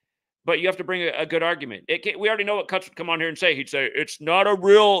that. But you have to bring a good argument. We already know what Cuts would come on here and say. He'd say it's not a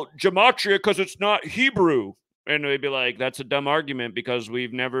real gematria because it's not Hebrew, and we'd be like, that's a dumb argument because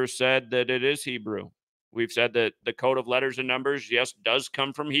we've never said that it is Hebrew. We've said that the code of letters and numbers, yes, does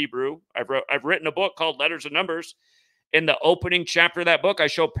come from Hebrew. I've written a book called Letters and Numbers. In the opening chapter of that book, I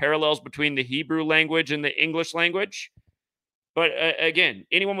show parallels between the Hebrew language and the English language. But again,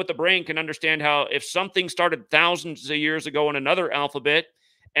 anyone with a brain can understand how if something started thousands of years ago in another alphabet,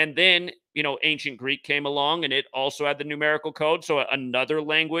 and then, ancient Greek came along and it also had the numerical code, so another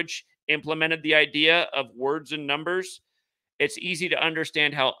language implemented the idea of words and numbers, it's easy to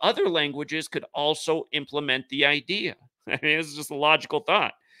understand how other languages could also implement the idea. I mean, this is just a logical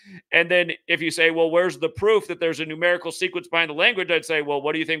thought. And then if you say, well, where's the proof that there's a numerical sequence behind the language? I'd say, well,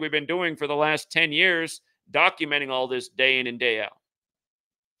 what do you think we've been doing for the last 10 years, documenting all this day in and day out?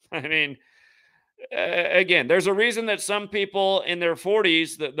 I mean, again, there's a reason that some people in their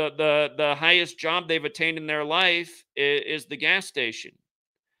 40s, the highest job they've attained in their life is the gas station.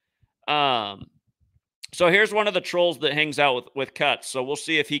 So here's one of the trolls that hangs out with Cuts. So we'll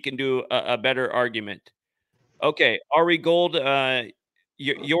see if he can do a better argument. Okay, Ari Gold,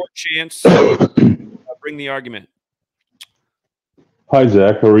 your chance. Bring the argument. Hi,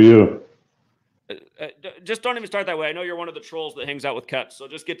 Zach. How are you? Just don't even start that way. I know you're one of the trolls that hangs out with Cuts. So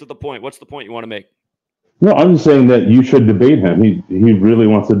just get to the point. What's the point you want to make? No, I'm just saying that you should debate him. He really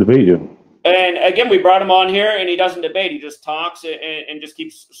wants to debate you. And again, we brought him on here, and he doesn't debate. He just talks and just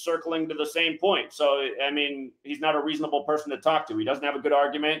keeps circling to the same point. So, I mean, he's not a reasonable person to talk to. He doesn't have a good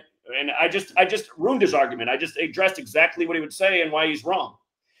argument. And I just ruined his argument. I just addressed exactly what he would say and why he's wrong.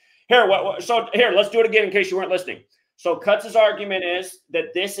 Here, let's do it again in case you weren't listening. So Cuts' argument is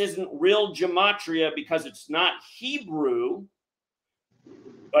that this isn't real gematria because it's not Hebrew.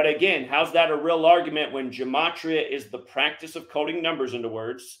 But again, how's that a real argument when gematria is the practice of coding numbers into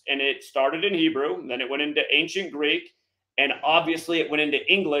words? And it started in Hebrew, then it went into ancient Greek, and obviously it went into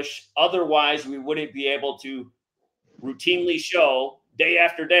English. Otherwise, we wouldn't be able to routinely show day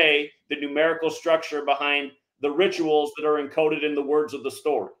after day the numerical structure behind the rituals that are encoded in the words of the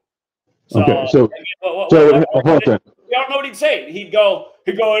story. So, okay, we don't know what he'd say. He'd go,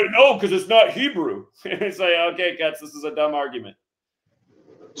 no, because it's not Hebrew. And say, okay, Cuts, this is a dumb argument.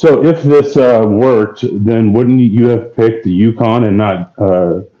 So if this worked, then wouldn't you have picked UConn and not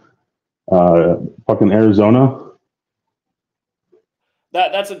fucking Arizona?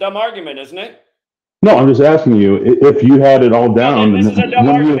 That's a dumb argument, isn't it? No, I'm just asking you if you had it all down. This is a dumb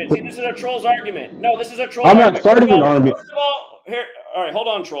argument. See, this is a troll's argument. No, this is a troll's argument. I'm not starting an argument. First of all, all right, hold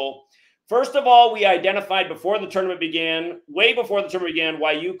on, troll. First of all, we identified before the tournament began, way before the tournament began,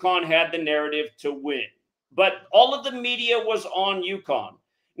 why UConn had the narrative to win. But all of the media was on UConn.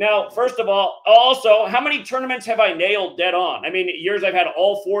 Now, first of all, also, how many tournaments have I nailed dead on? I mean, years I've had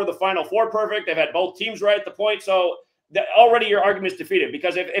all four of the final four perfect. I've had both teams right at the point. So already your argument's defeated.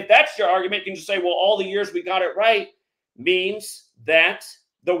 Because if that's your argument, you can just say, well, all the years we got it right means that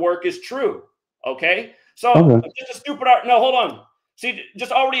the work is true. Okay? So just a stupid – no, hold on. See,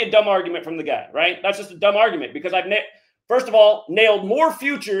 just already a dumb argument from the guy, right? That's just a dumb argument because I've first of all, nailed more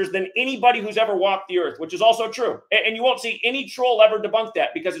futures than anybody who's ever walked the earth, which is also true. And you won't see any troll ever debunk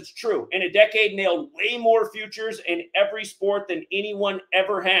that because it's true. In a decade, nailed way more futures in every sport than anyone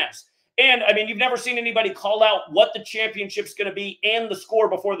ever has. And, I mean, you've never seen anybody call out what the championship's going to be and the score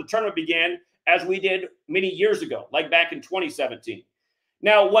before the tournament began, as we did many years ago, like back in 2017.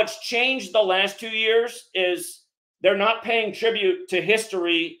 Now, what's changed the last 2 years is they're not paying tribute to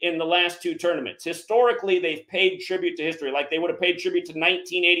history in the last two tournaments. Historically, they've paid tribute to history. Like they would have paid tribute to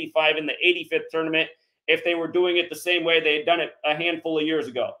 1985 in the 85th tournament if they were doing it the same way they had done it a handful of years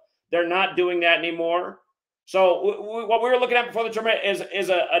ago. They're not doing that anymore. So what we were looking at before the tournament is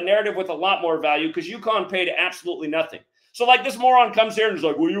a narrative with a lot more value because UConn paid absolutely nothing. So like this moron comes here and is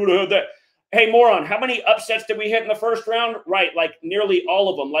like, well, you would have had that. Hey, moron, how many upsets did we hit in the first round? Right, like nearly all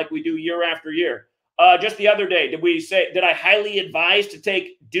of them, like we do year after year. Just the other day, did I highly advise to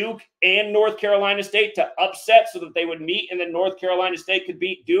take Duke and North Carolina State to upset so that they would meet and then North Carolina State could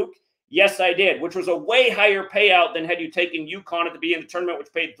beat Duke? Yes, I did, which was a way higher payout than had you taken UConn at the beginning of the tournament,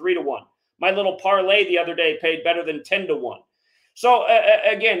 which paid 3-1. My little parlay the other day paid better than 10-1. So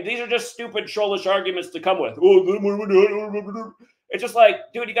again, these are just stupid trollish arguments to come with. It's just like,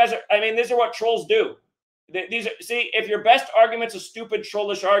 dude, you guys are, I mean, these are what trolls do. These are, see, if your best argument's a stupid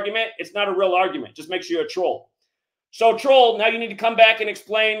trollish argument, it's not a real argument. It just makes you a troll. So troll, now you need to come back and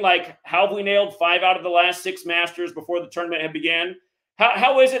explain, like, how have we nailed 5 out of the last 6 Masters before the tournament had began?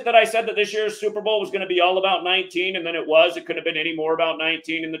 How is it that I said that this year's Super Bowl was going to be all about 19, and then it was? It couldn't have been any more about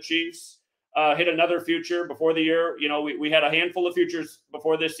 19, and the Chiefs hit another future before the year. You know, we had a handful of futures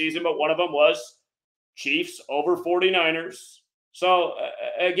before this season, but one of them was Chiefs over 49ers. So,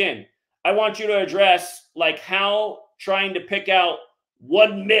 again, I want you to address, like, how trying to pick out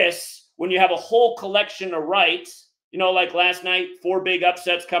one miss when you have a whole collection of rights. You know, like last night, 4 big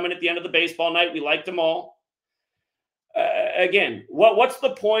upsets coming at the end of the baseball night. We liked them all. Again, what's the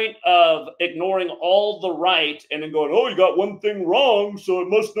point of ignoring all the right and then going, oh, you got one thing wrong, so it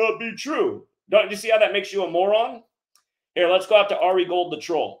must not be true? Don't you see how that makes you a moron? Here, let's go out to Ari Gold, the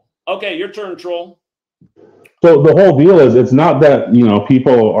troll. Okay, your turn, troll. So the whole deal is, it's not that, you know,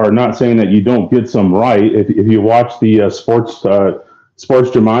 people are not saying that you don't get some right. If you watch the sports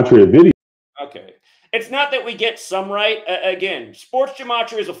gematria video. Okay. It's not that we get some right. Again, sports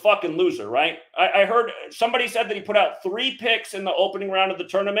gematria is a fucking loser, right? I heard somebody said that he put out 3 picks in the opening round of the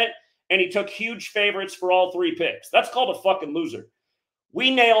tournament, and he took huge favorites for all 3 picks. That's called a fucking loser.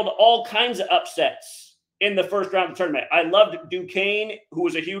 We nailed all kinds of upsets in the first round of the tournament. I loved Duquesne, who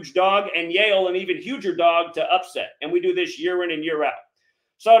was a huge dog, and Yale, an even huger dog, to upset. And we do this year in and year out.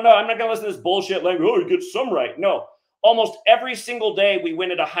 So, no, I'm not going to listen to this bullshit like, oh, you get some right. No. Almost every single day, we win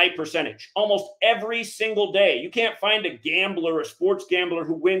at a high percentage. Almost every single day. You can't find a gambler, a sports gambler,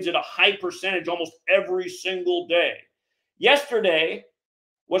 who wins at a high percentage almost every single day. Yesterday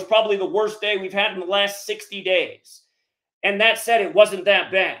was probably the worst day we've had in the last 60 days. And that said, it wasn't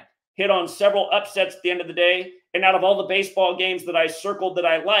that bad. Hit on several upsets at the end of the day. And out of all the baseball games that I circled that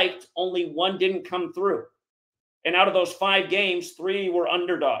I liked, only 1 didn't come through. And out of those 5 games, 3 were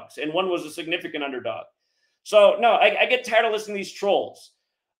underdogs. And 1 was a significant underdog. So, no, I get tired of listening to these trolls.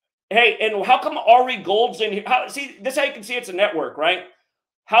 Hey, and how come Ari Gold's in here? See, this is how you can see it's a network, right?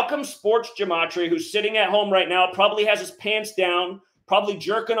 How come Sports Gematria, who's sitting at home right now, probably has his pants down, probably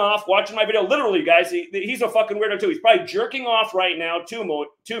jerking off, watching my video? Literally, guys, he's a fucking weirdo too. He's probably jerking off right now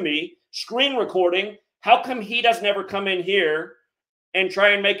to me, screen recording. How come he doesn't ever come in here and try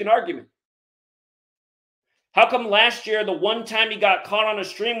and make an argument? How come last year, the one time he got caught on a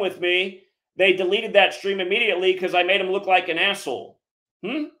stream with me, they deleted that stream immediately because I made him look like an asshole?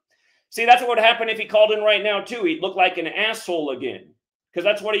 See, that's what would happen if he called in right now, too. He'd look like an asshole again, because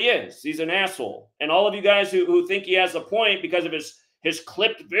that's what he is. He's an asshole. And all of you guys who think he has a point because of his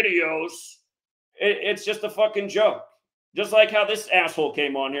clipped videos, it's just a fucking joke. Just like how this asshole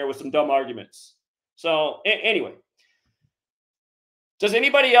came on here with some dumb arguments. So, anyway. Does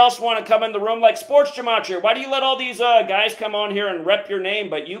anybody else want to come in the room? Like Sports Gematria, why do you let all these guys come on here and rep your name,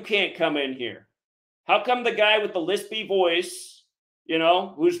 but you can't come in here? How come the guy with the lispy voice, you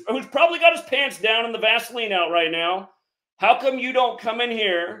know, who's probably got his pants down and the Vaseline out right now, how come you don't come in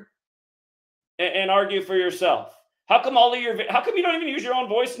here and argue for yourself? How come you don't even use your own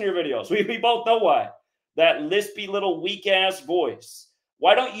voice in your videos? We both know why. That lispy little weak-ass voice.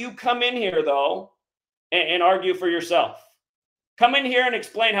 Why don't you come in here, though, and argue for yourself? Come in here and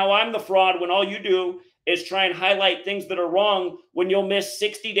explain how I'm the fraud when all you do is try and highlight things that are wrong when you'll miss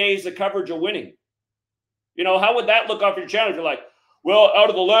 60 days of coverage of winning. You know, how would that look off your channel if you're like, well, out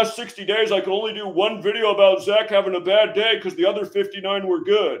of the last 60 days, I could only do 1 video about Zach having a bad day because the other 59 were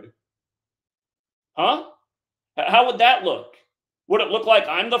good? Huh? How would that look? Would it look like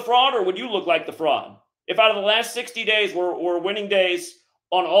I'm the fraud, or would you look like the fraud? If out of the last 60 days were winning days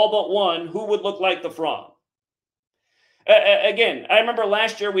on all but 1, who would look like the fraud? Again, I remember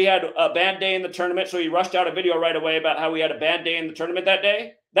last year we had a bad day in the tournament, so he rushed out a video right away about how we had a bad day in the tournament that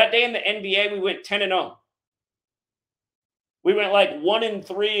day. That day in the NBA, we went 10-0. We went like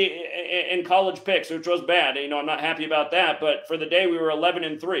 1-3 in college picks, which was bad. You know, I'm not happy about that, but for the day, we were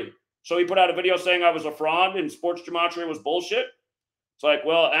 11-3. So he put out a video saying I was a fraud and Sports Gematria was bullshit. It's like,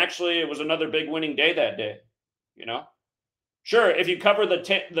 well, actually, it was another big winning day that day, you know? Sure, if you cover the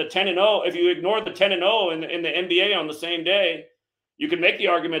 10-0, if you ignore the 10-0 in the NBA on the same day, you can make the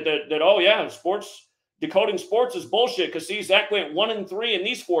argument that oh yeah, decoding sports is bullshit because see, Zach went 1-3 in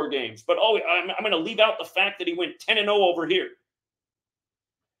these 4 games, but oh, I'm going to leave out the fact that he went 10-0 over here.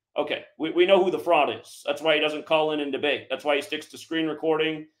 Okay, we know who the fraud is. That's why he doesn't call in and debate. That's why he sticks to screen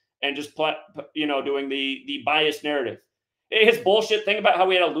recording and just doing the biased narrative. His bullshit thing about how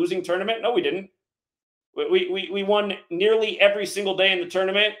we had a losing tournament. No, we didn't. We won nearly every single day in the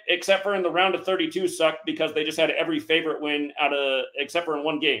tournament, except for in the round of 32 sucked because they just had every favorite win except for in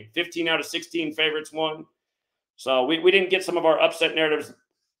one game. 15 out of 16 favorites won. So we didn't get some of our upset narratives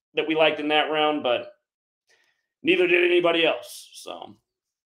that we liked in that round, but neither did anybody else. So,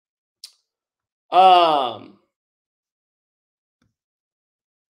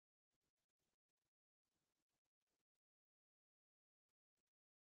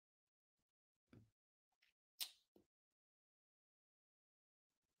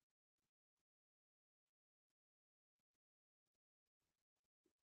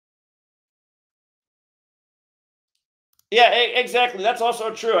 yeah, exactly. That's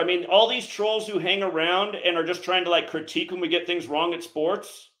also true. I mean, all these trolls who hang around and are just trying to like critique when we get things wrong at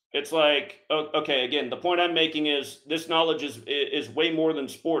sports. It's like, okay, again, the point I'm making is this knowledge is way more than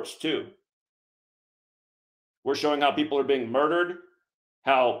sports too. We're showing how people are being murdered,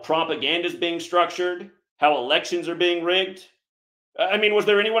 how propaganda is being structured, how elections are being rigged. I mean, was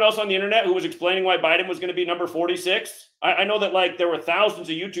there anyone else on the internet who was explaining why Biden was going to be number 46? I know that like there were thousands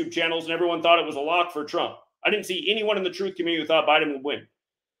of YouTube channels and everyone thought it was a lock for Trump. I didn't see anyone in the truth community who thought Biden would win.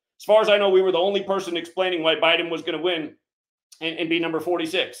 As far as I know, we were the only person explaining why Biden was going to win and be number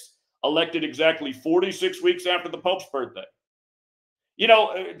 46, elected exactly 46 weeks after the Pope's birthday. You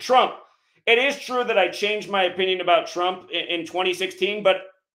know, Trump, it is true that I changed my opinion about Trump in 2016, but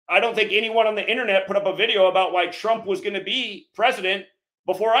I don't think anyone on the internet put up a video about why Trump was going to be president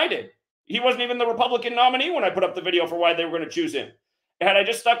before I did. He wasn't even the Republican nominee when I put up the video for why they were going to choose him. Had I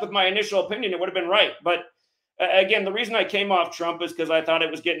just stuck with my initial opinion, it would have been right. But again, the reason I came off Trump is because I thought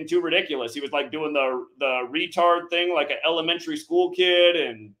it was getting too ridiculous. He was like doing the retard thing like an elementary school kid.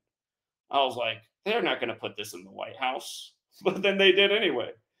 And I was like, they're not going to put this in the White House. But then they did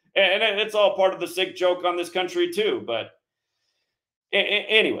anyway. And it's all part of the sick joke on this country too. But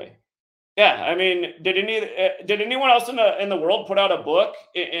anyway, yeah. I mean, did anyone else in the world put out a book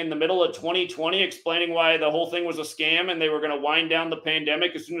in the middle of 2020 explaining why the whole thing was a scam and they were going to wind down the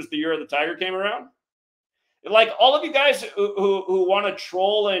pandemic as soon as the year of the tiger came around? Like all of you guys who want to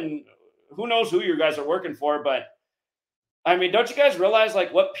troll, and who knows who you guys are working for, but I mean, don't you guys realize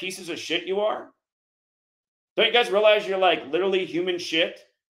like what pieces of shit you are? Don't you guys realize you're like literally human shit?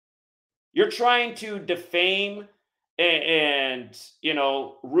 You're trying to defame and you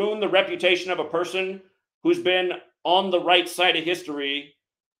know, ruin the reputation of a person who's been on the right side of history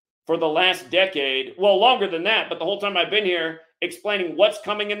for the last decade, well, longer than that, but the whole time I've been here explaining what's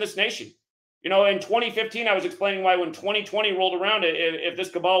coming in this nation. You know, in 2015, I was explaining why when 2020 rolled around, if this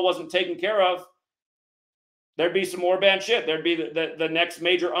cabal wasn't taken care of, there'd be some more bad shit. There'd be the next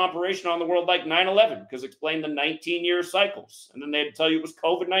major operation on the world like 9/11, because explain the 19-year cycles. And then they'd tell you it was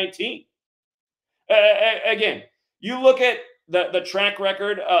COVID-19. Again, you look at the track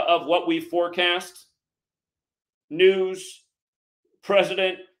record of what we forecast, news,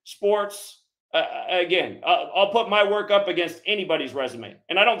 president, sports. Again, I'll put my work up against anybody's resume.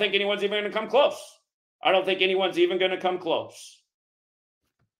 And I don't think anyone's even going to come close. I don't think anyone's even going to come close.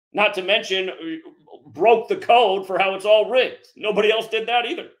 Not to mention, broke the code for how it's all rigged. Nobody else did that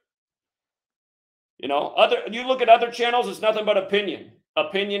either. You know, you look at other channels, it's nothing but opinion.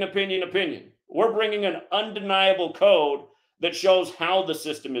 Opinion, opinion, opinion. We're bringing an undeniable code that shows how the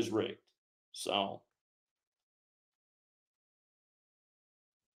system is rigged. So...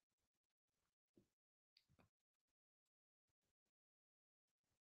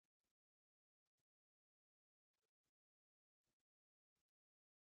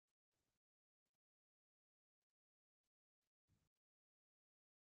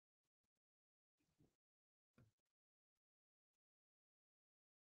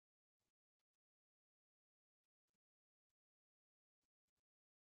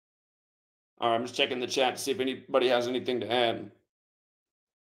 all right, I'm just checking the chat to see if anybody has anything to add.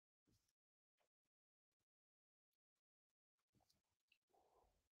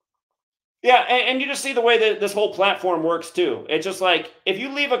 Yeah, and you just see the way that this whole platform works too. It's just like, if you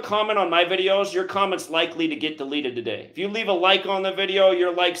leave a comment on my videos, your comment's likely to get deleted today. If you leave a like on the video,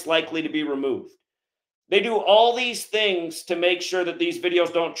 your like's likely to be removed. They do all these things to make sure that these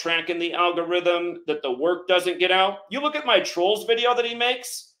videos don't track in the algorithm, that the work doesn't get out. You look at my trolls video that he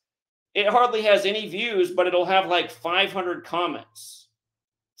makes, it hardly has any views, but it'll have like 500 comments.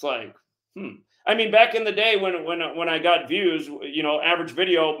 It's like, I mean, back in the day when I got views, you know, average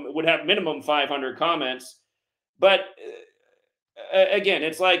video would have minimum 500 comments. But again,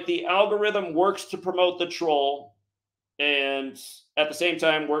 it's like the algorithm works to promote the troll and at the same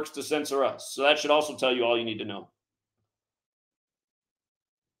time works to censor us. So that should also tell you all you need to know.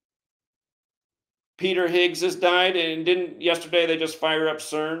 Peter Higgs has died, and didn't yesterday they just fire up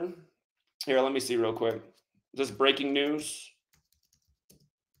CERN? Here, let me see real quick. Is this breaking news?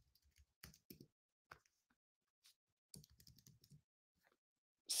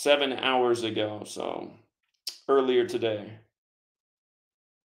 Seven hours ago, so earlier today.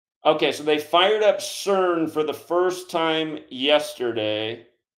 Okay, so they fired up CERN for the first time yesterday.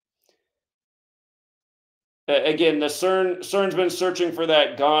 Again, the CERN's been searching for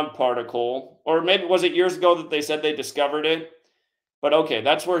that God particle, or maybe was it years ago that they said they discovered it? But okay,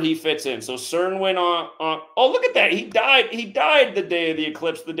 that's where he fits in. So CERN went on. Oh, look at that! He died. He died the day of the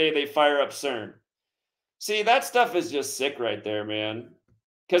eclipse, the day they fire up CERN. See, that stuff is just sick right there, man.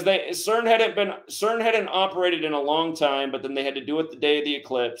 Because CERN hadn't operated in a long time, but then they had to do it the day of the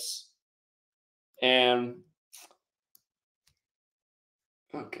eclipse. And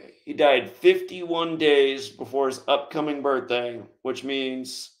okay, he died 51 days before his upcoming birthday, which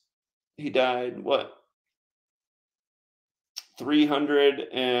means he died what? 300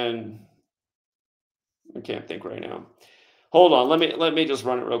 and I can't think right now. Hold on, let me just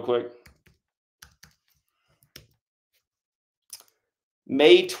run it real quick.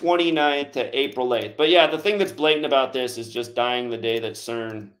 May 29th to April 8th. But yeah, the thing that's blatant about this is just dying the day that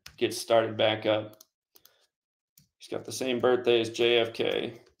CERN gets started back up. He's got the same birthday as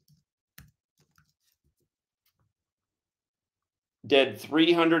JFK. Dead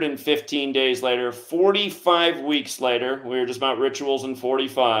 315 days later, 45 weeks later. We were just about rituals in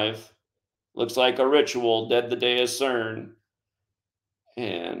 45. Looks like a ritual, dead the day of CERN.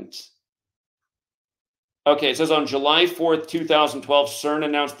 And okay, it says on July 4th, 2012, CERN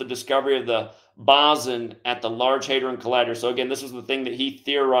announced the discovery of the boson at the Large Hadron Collider. So again, this was the thing that he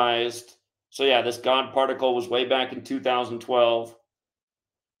theorized. So yeah, this God particle was way back in 2012.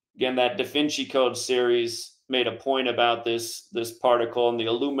 Again, that Da Vinci Code series made a point about this particle and the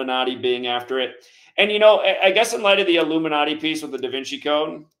Illuminati being after it. And, you know, I guess in light of the Illuminati piece with the Da Vinci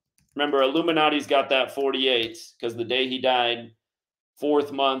Code, remember, Illuminati's got that 48 because the day he died,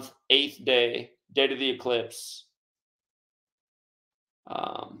 4th month, 8th day, date of the eclipse.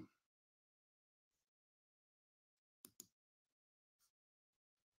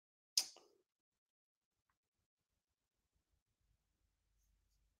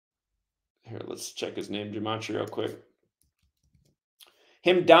 Here, let's check his name, Gematria, real quick.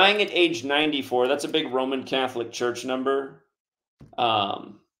 Him dying at age 94, that's a big Roman Catholic Church number.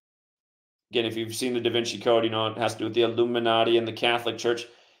 Again, if you've seen the Da Vinci Code, you know it has to do with the Illuminati and the Catholic Church.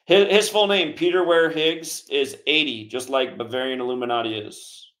 His full name, Peter Ware Higgs, is 80, just like Bavarian Illuminati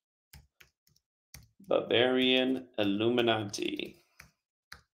is. Bavarian Illuminati.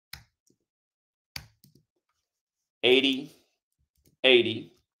 80.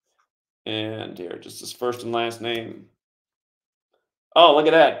 And here, just his first and last name. Oh, look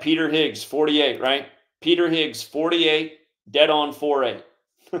at that. Peter Higgs, 48, right? Peter Higgs, 48, dead on 4/8.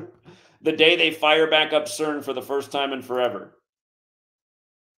 The day they fire back up CERN for the first time in forever.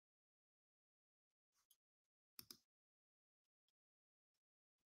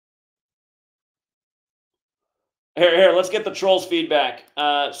 Here, let's get the trolls' feedback.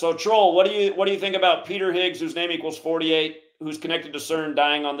 So, troll, what do you think about Peter Higgs, whose name equals 48, who's connected to CERN,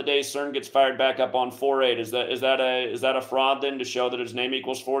 dying on the day CERN gets fired back up on 4/8? Is that a fraud then to show that his name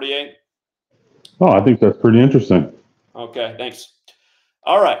equals 48? Oh, I think that's pretty interesting. Okay, thanks.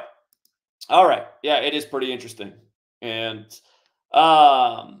 All right. Yeah, it is pretty interesting, and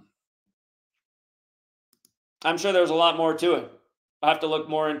I'm sure there's a lot more to it. I have to look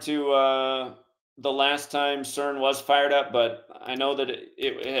more into the last time CERN was fired up, but I know that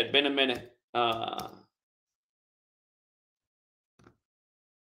it had been a minute.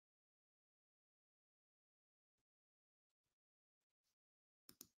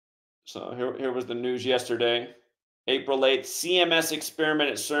 So here was the news yesterday. April 8th, CMS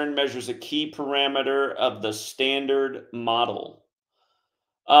experiment at CERN measures a key parameter of the standard model.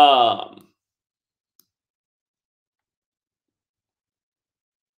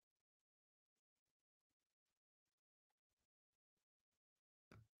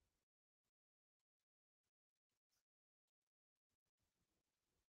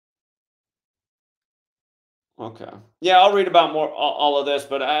 Okay. Yeah, I'll read about more all of this,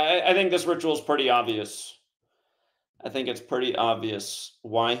 but I think this ritual is pretty obvious. I think it's pretty obvious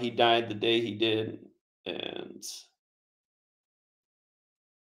why he died the day he did, and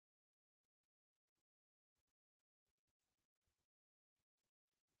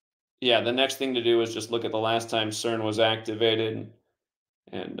yeah, the next thing to do is just look at the last time CERN was activated.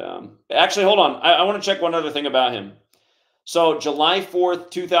 And actually, hold on. I want to check one other thing about him. So July 4th,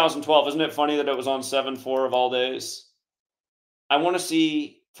 2012. Isn't it funny that it was on 7/4 of all days? I want to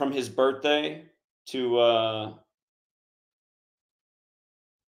see from his birthday to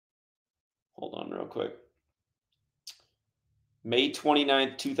Hold on real quick. May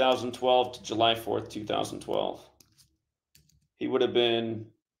 29th, 2012 to July 4th, 2012. He would have been...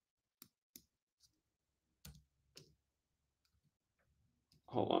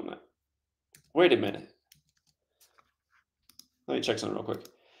 Hold on. Wait a minute. Let me check something real quick.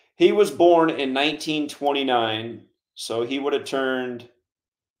 He was born in 1929, so he would have turned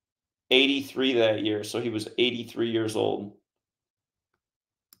 83 that year. So he was 83 years old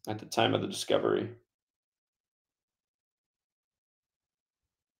at the time of the discovery.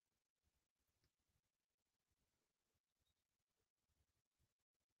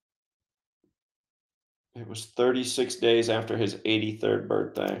 It was 36 days after his 83rd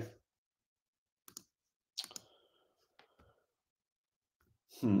birthday.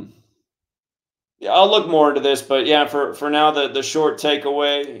 Yeah, I'll look more into this, but yeah, for now, the short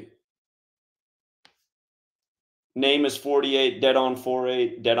takeaway: name is 48, dead on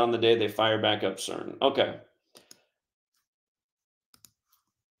 48, dead on the day they fire back up CERN. Okay.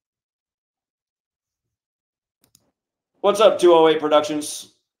 What's up, 208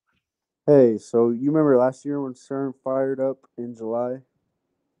 Productions? Hey, so you remember last year when CERN fired up in July?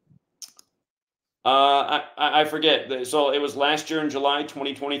 I forget. So it was last year in July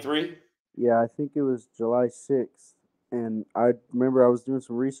 2023? Yeah, I think it was July 6th. And I remember I was doing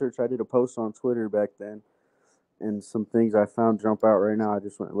some research. I did a post on Twitter back then, and some things I found jump out right now. I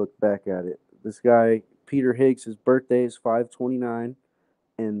just went and looked back at it. This guy, Peter Higgs, his birthday is 5/29,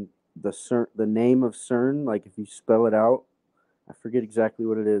 and the name of CERN, like if you spell it out, I forget exactly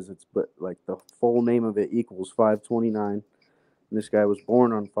what it is. But like the full name of it equals 5/29. And this guy was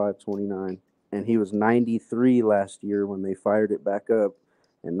born on 5/29, and he was 93 last year when they fired it back up.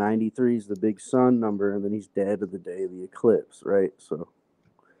 And 93 is the big sun number, and then he's dead of the day of the eclipse, right? So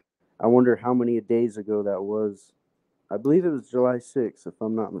I wonder how many days ago that was. I believe it was July 6th, if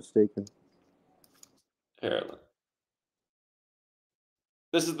I'm not mistaken. Here.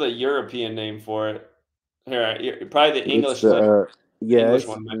 This is the European name for it. Here, probably the English. English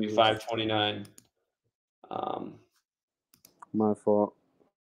one might be 5/29. My fault.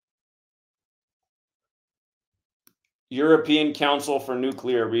 European Council for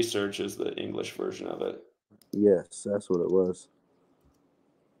Nuclear Research is the English version of it. Yes, that's what it was.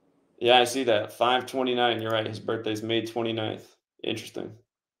 Yeah, I see that. 5/29. You're right. His birthday's May 29th. Interesting.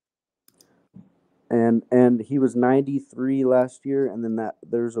 And he was 93 last year, and then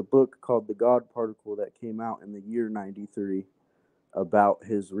there's a book called The God Particle that came out in the year 93 about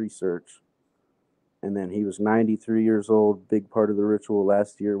his research. And then he was 93 years old, big part of the ritual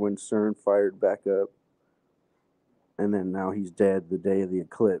last year when CERN fired back up. And then now he's dead the day of the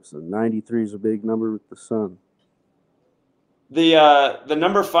eclipse. And 93 is a big number with the sun. The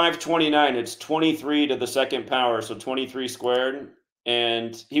number 5/29, it's 23 to the second power, so 23 squared.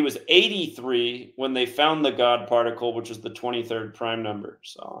 And he was 83 when they found the God particle, which is the 23rd prime number.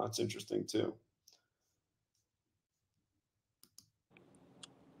 So that's interesting too.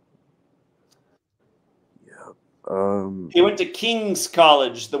 He went to King's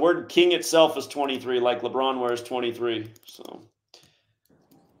College. The word king itself is 23, like LeBron wears 23. So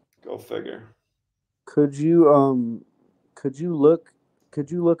go figure. Could you look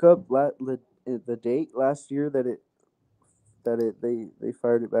up the date last year that they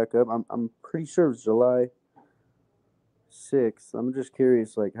fired it back up? I'm pretty sure it was July 6th. I'm just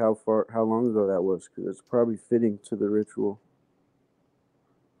curious, like how long ago that was, because it's probably fitting to the ritual.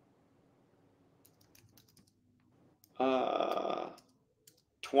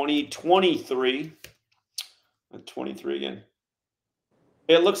 2023. 23 again.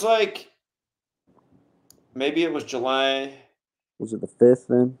 It looks like maybe it was July. Was it the 5th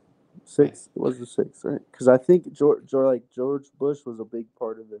then? 6th? It was the 6th, right? Because I think George Bush was a big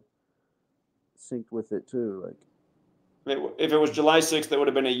part of it, synced with it too. Like, if it was July 6th, that would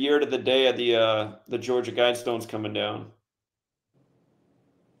have been a year to the day of the Georgia Guidestones coming down.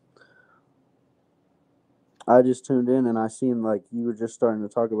 I just tuned in and I seen like you were just starting to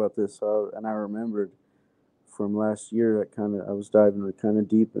talk about this, and I remembered from last year that I was diving kind of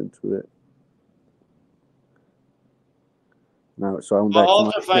deep into it. No, so I went back. I'll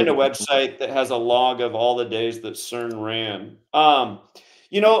also find a website that has a log of all the days that CERN ran. I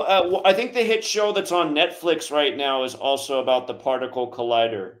think the hit show that's on Netflix right now is also about the particle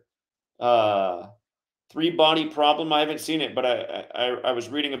collider. Three-body problem. I haven't seen it, but I was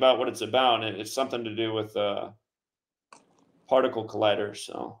reading about what it's about, and it's something to do with particle colliders.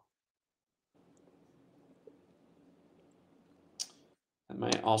 So that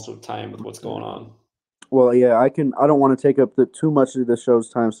might also tie in with what's going on. Well, yeah, I don't want to take up too much of the show's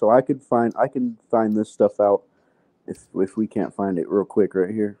time, so I can find this stuff out if we can't find it real quick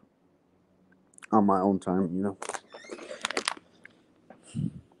right here. on my own time, you know.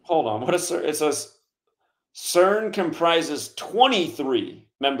 Hold on. What is CERN? It says CERN comprises 23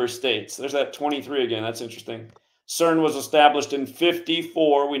 member states. There's that 23 again. That's interesting. CERN was established in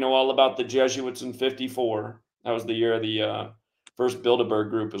 54. We know all about the Jesuits in 54. That was the year of the first Bilderberg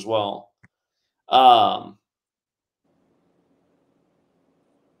group as well.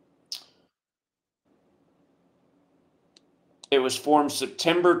 It was formed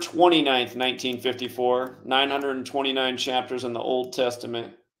September 29th, 1954. 929 chapters in the Old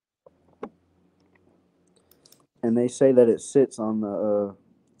Testament. And they say that it sits on the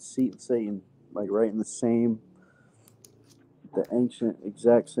seat of Satan, like right in the ancient,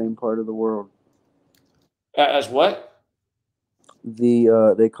 exact same part of the world. As what?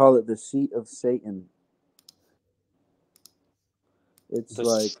 They call it the seat of Satan. It's The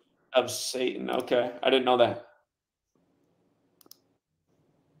like seat of Satan. Okay, I didn't know that.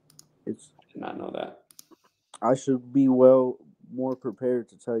 I did not know that. I should be more prepared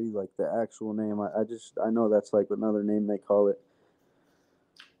to tell you like the actual name. I know that's like another name they call it.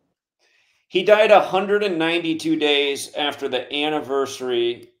 He died 192 days after the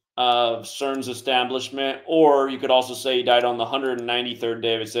anniversary of CERN's establishment, or you could also say he died on the 193rd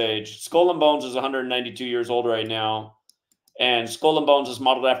day of his age. Skull and Bones is 192 years old right now, and Skull and Bones is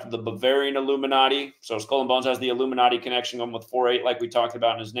modeled after the Bavarian Illuminati. So Skull and Bones has the Illuminati connection going with 48, like we talked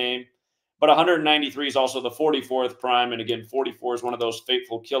about in his name. But 193 is also the 44th prime, and again, 44 is one of those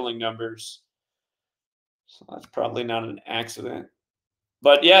fateful killing numbers. So that's probably not an accident.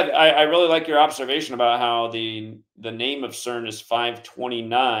 But yeah, I really like your observation about how the name of CERN is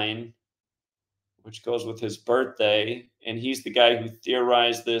 529, which goes with his birthday, and he's the guy who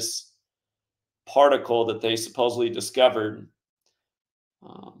theorized this particle that they supposedly discovered.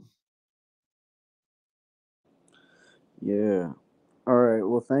 Yeah. All right.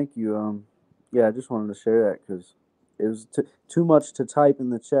 Well, thank you. Yeah, I just wanted to share that because it was too much to type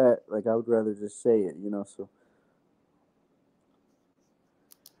in the chat. Like I would rather just say it, you know. So.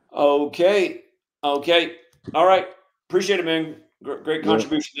 Okay. All right. Appreciate it, man. Great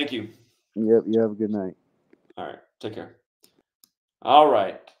contribution. Yep. Thank you. Yep. You have a good night. All right. Take care. All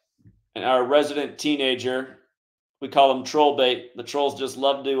right. And our resident teenager, we call him Troll Bait. The trolls just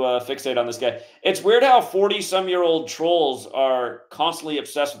love to fixate on this guy. It's weird how 40-some-year-old trolls are constantly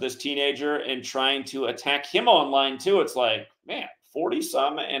obsessed with this teenager and trying to attack him online, too. It's like, man,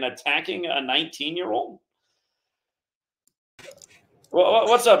 40-some and attacking a 19-year-old? Well,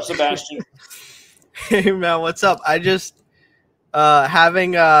 what's up, Sebastian? Hey, man, what's up? I just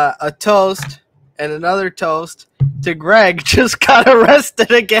having a toast and another toast to Greg just got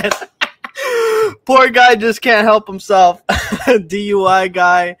arrested again. Poor guy just can't help himself. DUI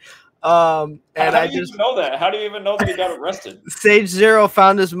guy. And how do you even know that? How do you even know that he got arrested? Sage Zero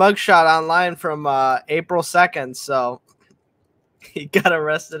found his mugshot online from April 2nd, so he got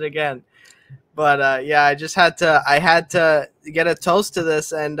arrested again. But yeah, I had to get a toast to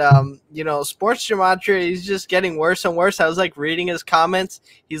this, and you know, Sports Gematria, he's just getting worse and worse. I was like reading his comments.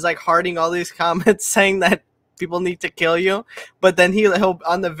 He's like hearting all these comments saying that people need to kill you, but then he'll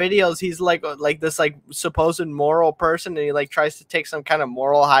on the videos he's like this like supposed moral person, and he like tries to take some kind of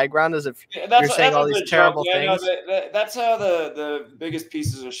moral high ground as if you're saying all these terrible things. That's how the biggest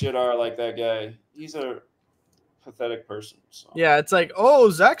pieces of shit are. Like that guy, he's a pathetic person. So. Yeah, it's like, oh,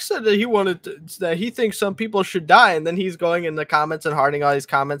 Zach said that that he thinks some people should die, and then he's going in the comments and hearting all these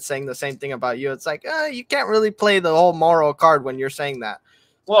comments saying the same thing about you. It's like, you can't really play the whole moral card when you're saying that.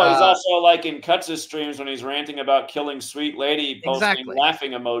 Well, he's also like in Cuts' streams when he's ranting about killing Sweet Lady, posting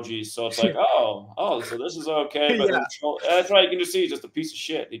laughing emojis. So it's like, oh, so this is okay. But yeah. That's right. You can just see he's just a piece of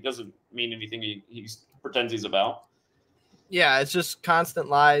shit. He doesn't mean anything he pretends he's about. Yeah, it's just constant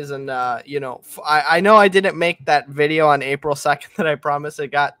lies. And, you know, I know I didn't make that video on April 2nd that I promised.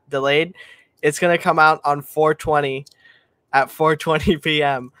 It got delayed. It's going to come out on 4/20 at 4:20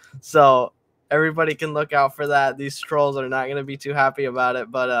 p.m. So everybody can look out for that. These trolls are not going to be too happy about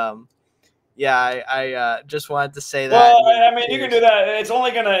it. But, yeah, I just wanted to say that. Well, I mean, you can do that. It's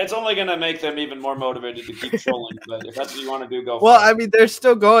only gonna make them even more motivated to keep trolling. But if that's what you want to do, go. Well, I mean, they're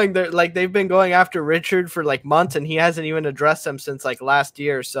still going. They've been going after Richard for like months, and he hasn't even addressed them since like last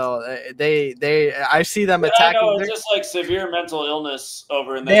year. So I see them attacking. I know, it's just like severe mental illness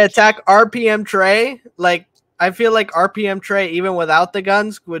over in. They attack RPM Trey. Like I feel like RPM Trey, even without the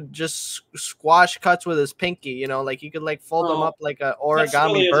guns, would just squash Cuts with his pinky. You know, like he could like fold them up like an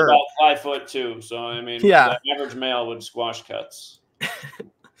origami bird. About 5'2", so I mean, yeah, the average male would squash Cuts.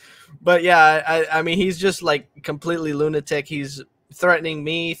 But yeah, I mean, he's just like completely lunatic. He's threatening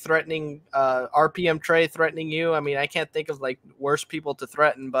me, threatening RPM Trey, threatening you. I mean, I can't think of like worse people to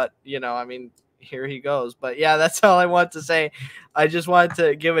threaten, but you know, I mean, here he goes. But yeah, that's all I want to say. I just wanted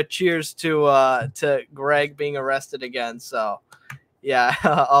to give a cheers to Greg being arrested again. So yeah,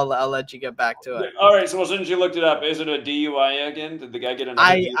 I'll let you get back to it. All right. So since you looked it up, is it a DUI again? Did the guy get another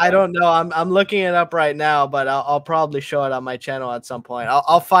DUI? I don't know. I'm looking it up right now, but I'll probably show it on my channel at some point.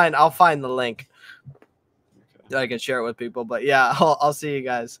 I'll find the link. Okay. I can share it with people. But yeah, I'll see you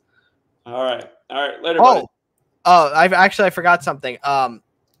guys. All right. Later. Buddy. I forgot something.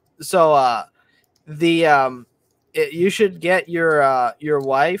 You should get your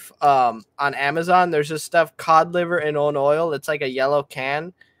wife on Amazon. There's this stuff, cod liver and own oil. It's like a yellow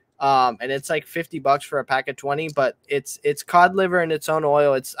can, and it's like $50 for a pack of 20. But it's cod liver and its own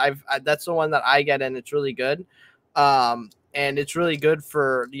oil. That's the one that I get, and it's really good. And it's really good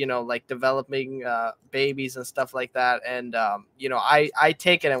for, like developing babies and stuff like that. And I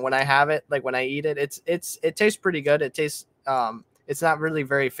take it, and when I have it, like when I eat it, it tastes pretty good. It tastes it's not really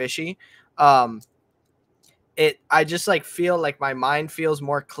very fishy. I just like feel like my mind feels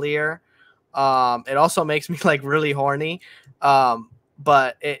more clear. It also makes me like really horny.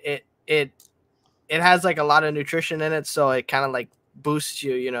 But it has like a lot of nutrition in it, so it kind of like boosts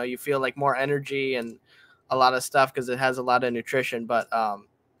you. You feel like more energy and a lot of stuff because it has a lot of nutrition. But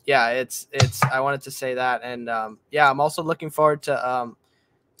yeah, it's I wanted to say that. And yeah, I'm also looking forward to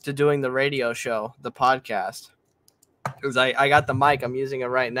doing the radio show, the podcast, because I got the mic. I'm using it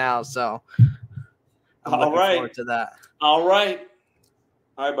right now, so I'm looking forward to that. All right,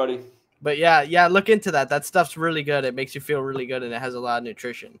 buddy. But yeah, look into that. That stuff's really good. It makes you feel really good, and it has a lot of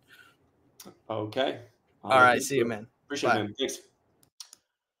nutrition. Okay. All right, see you, man. Appreciate it, man. Thanks.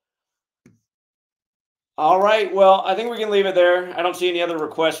 All right. Well, I think we can leave it there. I don't see any other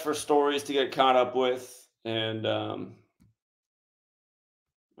requests for stories to get caught up with. And I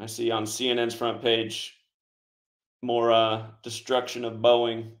see on CNN's front page more destruction of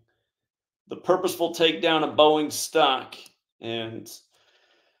Boeing. The purposeful takedown of Boeing stock. And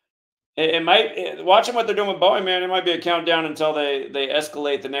it might, watching what they're doing with Boeing, man, it might be a countdown until they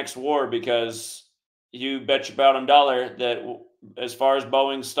escalate the next war, because you bet your bottom dollar that as far as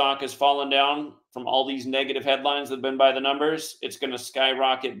Boeing stock has fallen down from all these negative headlines that have been by the numbers, it's going to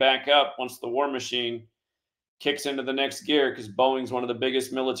skyrocket back up once the war machine kicks into the next gear, because Boeing's one of the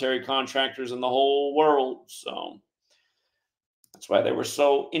biggest military contractors in the whole world. So that's why they were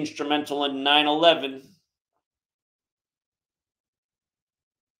so instrumental in 9/11.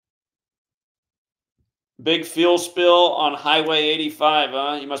 Big fuel spill on Highway 85,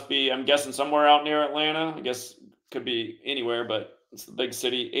 huh? You must be, I'm guessing, somewhere out near Atlanta. I guess could be anywhere, but it's the big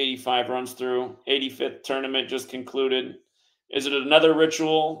city. 85 runs through. 85th tournament just concluded. Is it another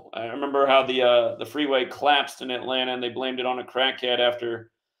ritual? I remember how the freeway collapsed in Atlanta, and they blamed it on a crackhead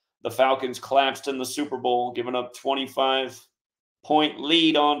after the Falcons collapsed in the Super Bowl, giving up 25-point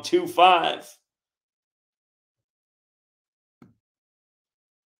lead on 2-5.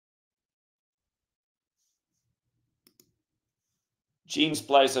 Gene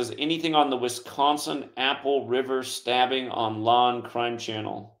Splice says, anything on the Wisconsin Apple River stabbing on Law and Crime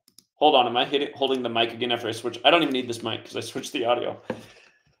Channel? Hold on, am I holding the mic again after I switch? I don't even need this mic because I switched the audio.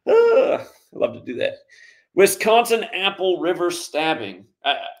 I love to do that. Wisconsin Apple River stabbing.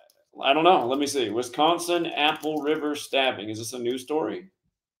 I don't know. Let me see. Wisconsin Apple River stabbing. Is this a news story?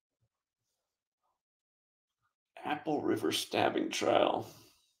 Apple River stabbing trial.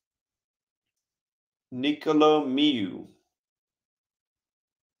 Nicola Miu.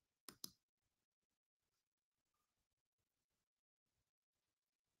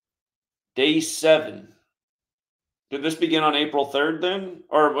 Day 7. Did this begin on April 3rd then?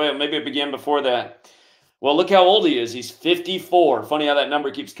 Or well, maybe it began before that. Well, look how old he is. He's 54. Funny how that number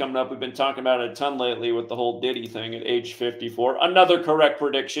keeps coming up. We've been talking about it a ton lately with the whole Diddy thing at age 54. Another correct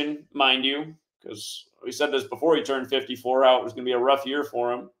prediction, mind you, because we said this before he turned 54, how it was going to be a rough year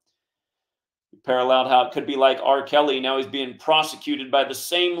for him. We paralleled how it could be like R. Kelly. Now he's being prosecuted by the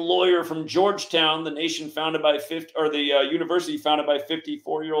same lawyer from Georgetown, the nation founded by the university founded by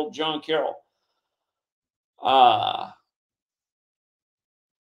 54-year-old John Carroll.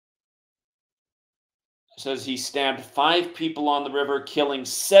 Says he stabbed 5 people on the river, killing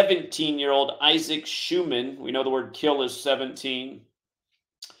 17-year-old Isaac Schumann. We know the word kill is 17.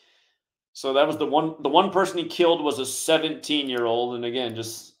 So that was the one person he killed was a 17-year-old. And again,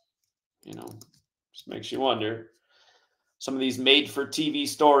 just makes you wonder. Some of these made-for-TV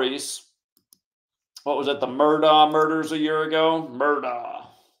stories. What was it? The Murdaugh murders a year ago? Murdaugh.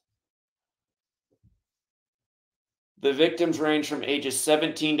 The victims range from ages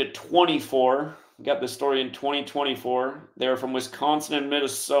 17 to 24. We got this story in 2024. They were from Wisconsin and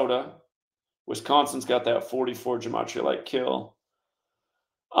Minnesota. Wisconsin's got that 44 gematria-like kill.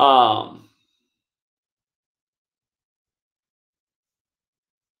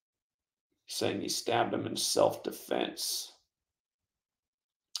 saying he stabbed him in self-defense.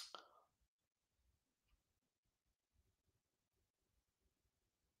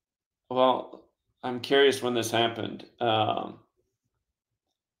 Well, I'm curious when this happened. Does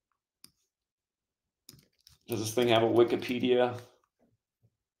this thing have a Wikipedia?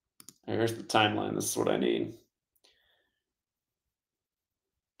 Here's the timeline. This is what I need.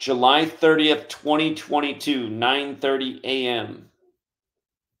 July 30th, 2022, 9:30 a.m.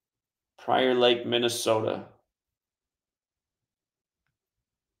 Prior Lake, Minnesota.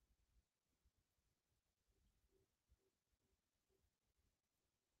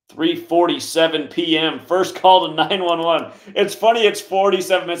 3:47 p.m. First call to 911. It's funny it's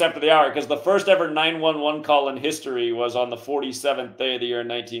 47 minutes after the hour because the first ever 911 call in history was on the 47th day of the year in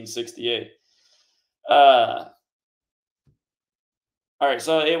 1968. All right,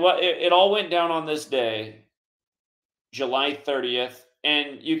 so it all went down on this day, July 30th,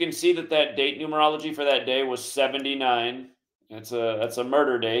 and you can see that date numerology for that day was 79. That's a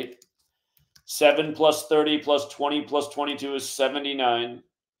murder date. 7 plus 30 plus 20 plus 22 is 79.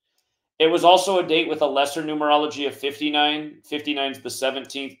 It was also a date with a lesser numerology of 59. 59 is the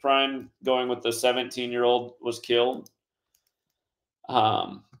 17th prime, going with the 17-year-old was killed.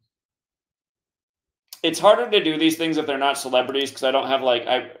 It's harder to do these things if they're not celebrities because I don't have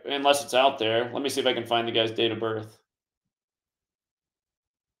unless it's out there. Let me see if I can find the guy's date of birth.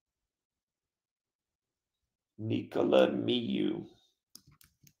 Nicola Miu.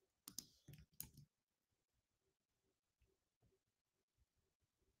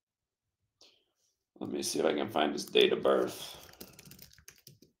 Let me see if I can find his date of birth.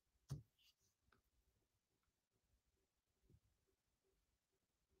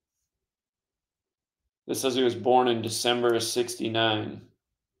 This says he was born in December of 69.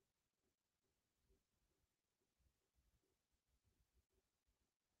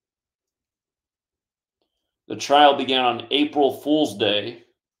 The trial began on April Fool's Day.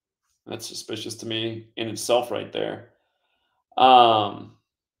 That's suspicious to me in itself right there.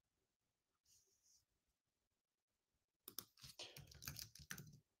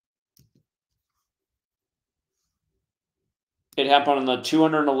 It happened on the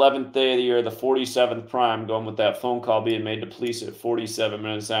 211th day of the year, the 47th prime, going with that phone call being made to police at 47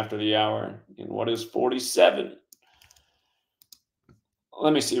 minutes after the hour. And what is 47?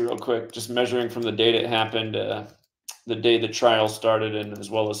 Let me see real quick, just measuring from the date it happened, the day the trial started, and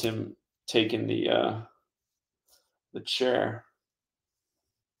as well as him taking the chair.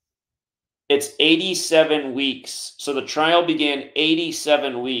 It's 87 weeks. So the trial began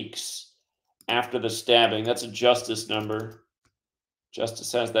 87 weeks after the stabbing. That's a justice number.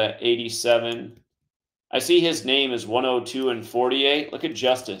 Justice has that 87. I see his name is 102 and 48. Look at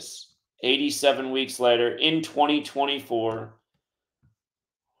Justice. 87 weeks later in 2024.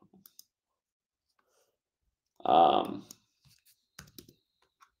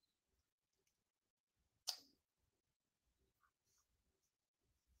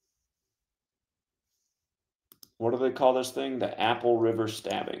 What do they call this thing? The Apple River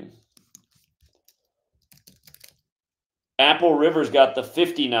stabbing. Apple River's got the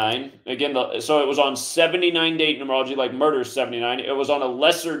 59. Again, so it was on 79 date numerology, like murder's 79. It was on a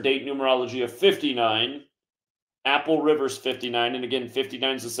lesser date numerology of 59. Apple River's 59. And again,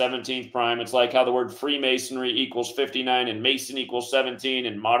 59 is the 17th prime. It's like how the word Freemasonry equals 59 and Mason equals 17.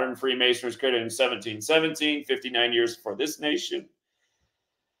 And modern Freemasonry was created in 1717, 59 years for this nation.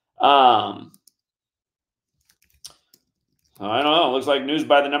 I don't know. It looks like news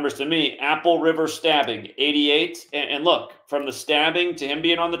by the numbers to me. Apple River stabbing, 88. And look, from the stabbing to him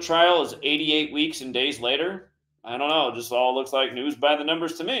being on the trial is 88 weeks and days later. I don't know. It just all looks like news by the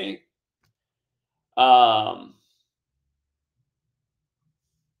numbers to me. The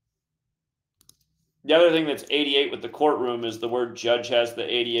other thing that's 88 with the courtroom is the word judge has the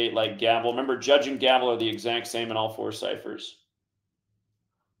 88 like gavel. Remember, judge and gavel are the exact same in all four ciphers.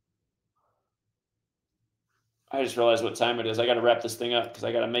 I just realized what time it is. I got to wrap this thing up because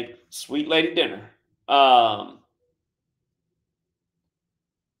I got to make sweet lady dinner. So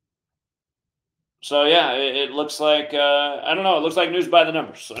yeah, it looks like, I don't know. It looks like news by the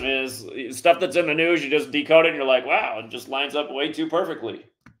numbers. I mean, it's stuff that's in the news. You just decode it and you're like, wow, it just lines up way too perfectly.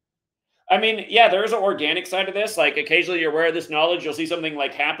 I mean, yeah, there is an organic side to this. Like occasionally you're aware of this knowledge. You'll see something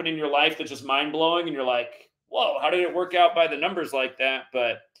like happen in your life that's just mind blowing. And you're like, whoa, how did it work out by the numbers like that?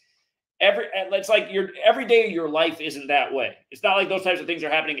 But it's like every day of your life isn't that way. It's not like those types of things are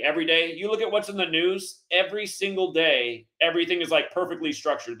happening every day. You look at what's in the news every single day. Everything is like perfectly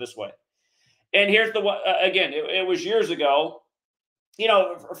structured this way. And here's the again. It was years ago. You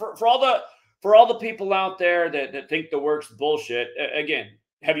know, for all the people out there that think the work's bullshit. Again,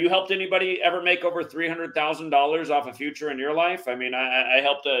 have you helped anybody ever make over $300,000 off a future in your life? I mean, I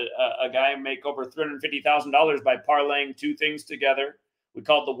helped a guy make over $350,000 by parlaying two things together. We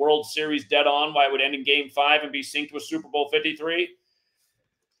called the World Series dead on, why it would end in Game 5 and be synced with Super Bowl 53.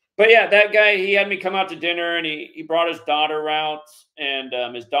 But yeah, that guy, he had me come out to dinner, and he brought his daughter out,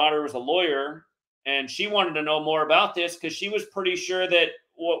 and his daughter was a lawyer, and she wanted to know more about this because she was pretty sure that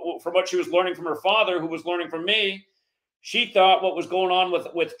from what she was learning from her father, who was learning from me, she thought what was going on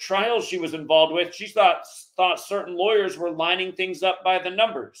with trials she was involved with, she thought certain lawyers were lining things up by the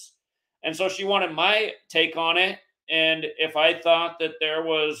numbers. And so she wanted my take on it. And if I thought that there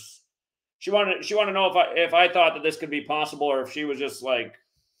was, she wanted to know if I thought that this could be possible, or if she was just like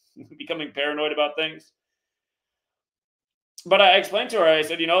becoming paranoid about things. But I explained to her, I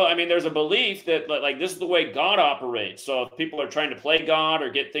said, you know, I mean, there's a belief that like this is the way God operates. So if people are trying to play God or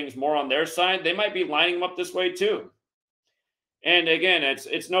get things more on their side, they might be lining them up this way too. And again,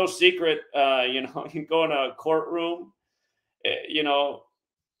 it's no secret, you know, you go in a courtroom, you know,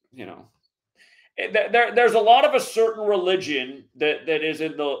 there's a lot of a certain religion that is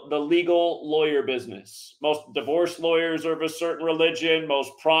in the legal lawyer business. Most divorce lawyers are of a certain religion.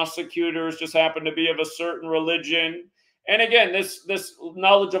 Most prosecutors just happen to be of a certain religion. And again, this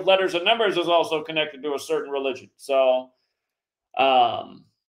knowledge of letters and numbers is also connected to a certain religion. So, yeah,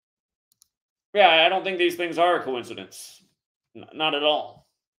 I don't think these things are a coincidence. Not at all.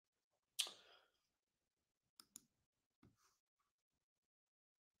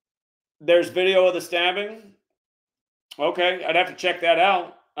 There's video of the stabbing. Okay, I'd have to check that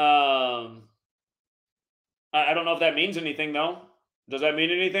out. I don't know if that means anything, though. Does that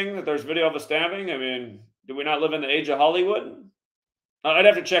mean anything that there's video of a stabbing? I mean, do we not live in the age of Hollywood? I'd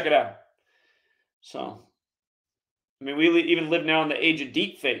have to check it out. So, I mean, we even live now in the age of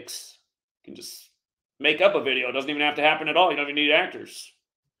deep fakes. You can just make up a video. It doesn't even have to happen at all. You don't even need actors.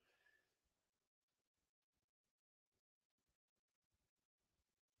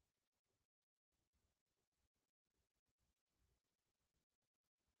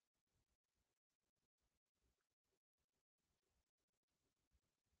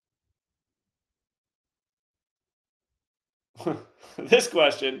 This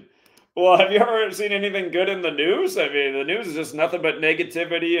question. Well, have you ever seen anything good in the news? I mean, the news is just nothing but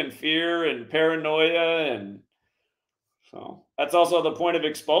negativity and fear and paranoia. And so that's also the point of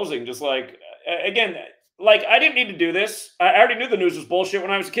exposing. Just like, again, like I didn't need to do this. I already knew the news was bullshit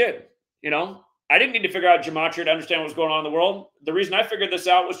when I was a kid. You know, I didn't need to figure out gematria to understand what's going on in the world. The reason I figured this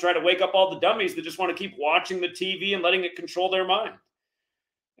out was try to wake up all the dummies that just want to keep watching the TV and letting it control their mind.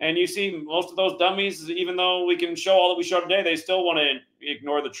 And you see most of those dummies, even though we can show all that we show today, they still want to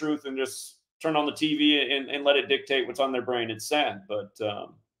ignore the truth and just turn on the TV and let it dictate what's on their brain. It's sad, but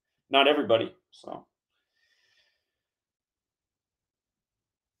not everybody. So.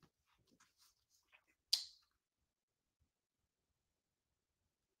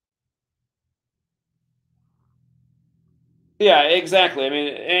 Yeah, exactly. I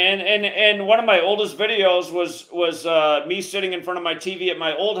mean, and one of my oldest videos was me sitting in front of my TV at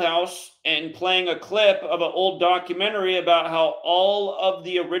my old house and playing a clip of an old documentary about how all of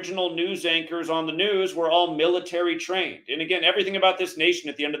the original news anchors on the news were all military trained. And again, everything about this nation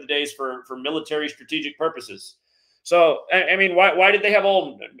at the end of the day is for military strategic purposes. So, I mean, why did they have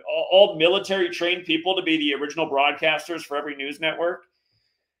all military trained people to be the original broadcasters for every news network?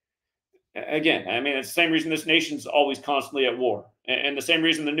 Again, I mean, it's the same reason this nation's always constantly at war, and the same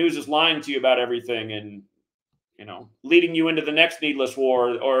reason the news is lying to you about everything, and you know, leading you into the next needless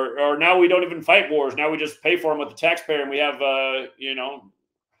war, or now we don't even fight wars. Now we just pay for them with the taxpayer, and we have, you know,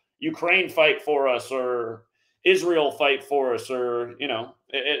 Ukraine fight for us, or Israel fight for us, or you know,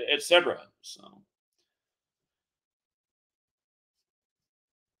 etc. So.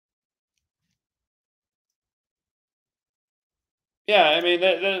 Yeah, I mean,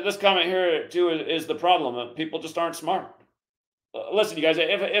 this comment here too is the problem. People just aren't smart. Listen, you guys,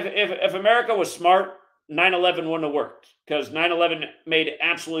 if America was smart, 9/11 wouldn't have worked, because 9/11 made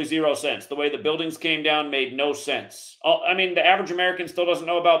absolutely zero sense. The way the buildings came down made no sense. I mean, the average American still doesn't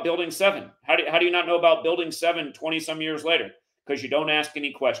know about Building 7. How do you not know about Building 7 20-some years later? Because you don't ask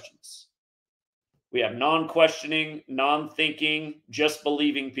any questions. We have non-questioning, non-thinking, just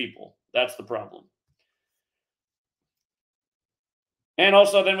believing people. That's the problem. And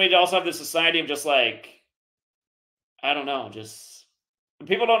also, then we also have this society of just like, I don't know, just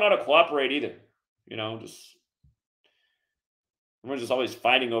people don't know how to cooperate either. You know, just everyone's just always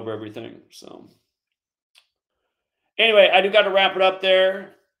fighting over everything. So, anyway, I do got to wrap it up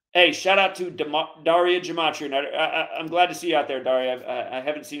there. Hey, shout out to Daria Gematria. I'm glad to see you out there, Daria. I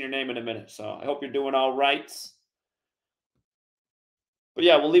haven't seen your name in a minute, so I hope you're doing all right. But But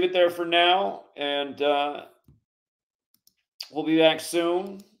yeah, we'll leave it there for now, and we'll be back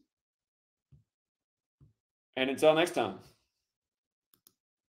soon. And until next time.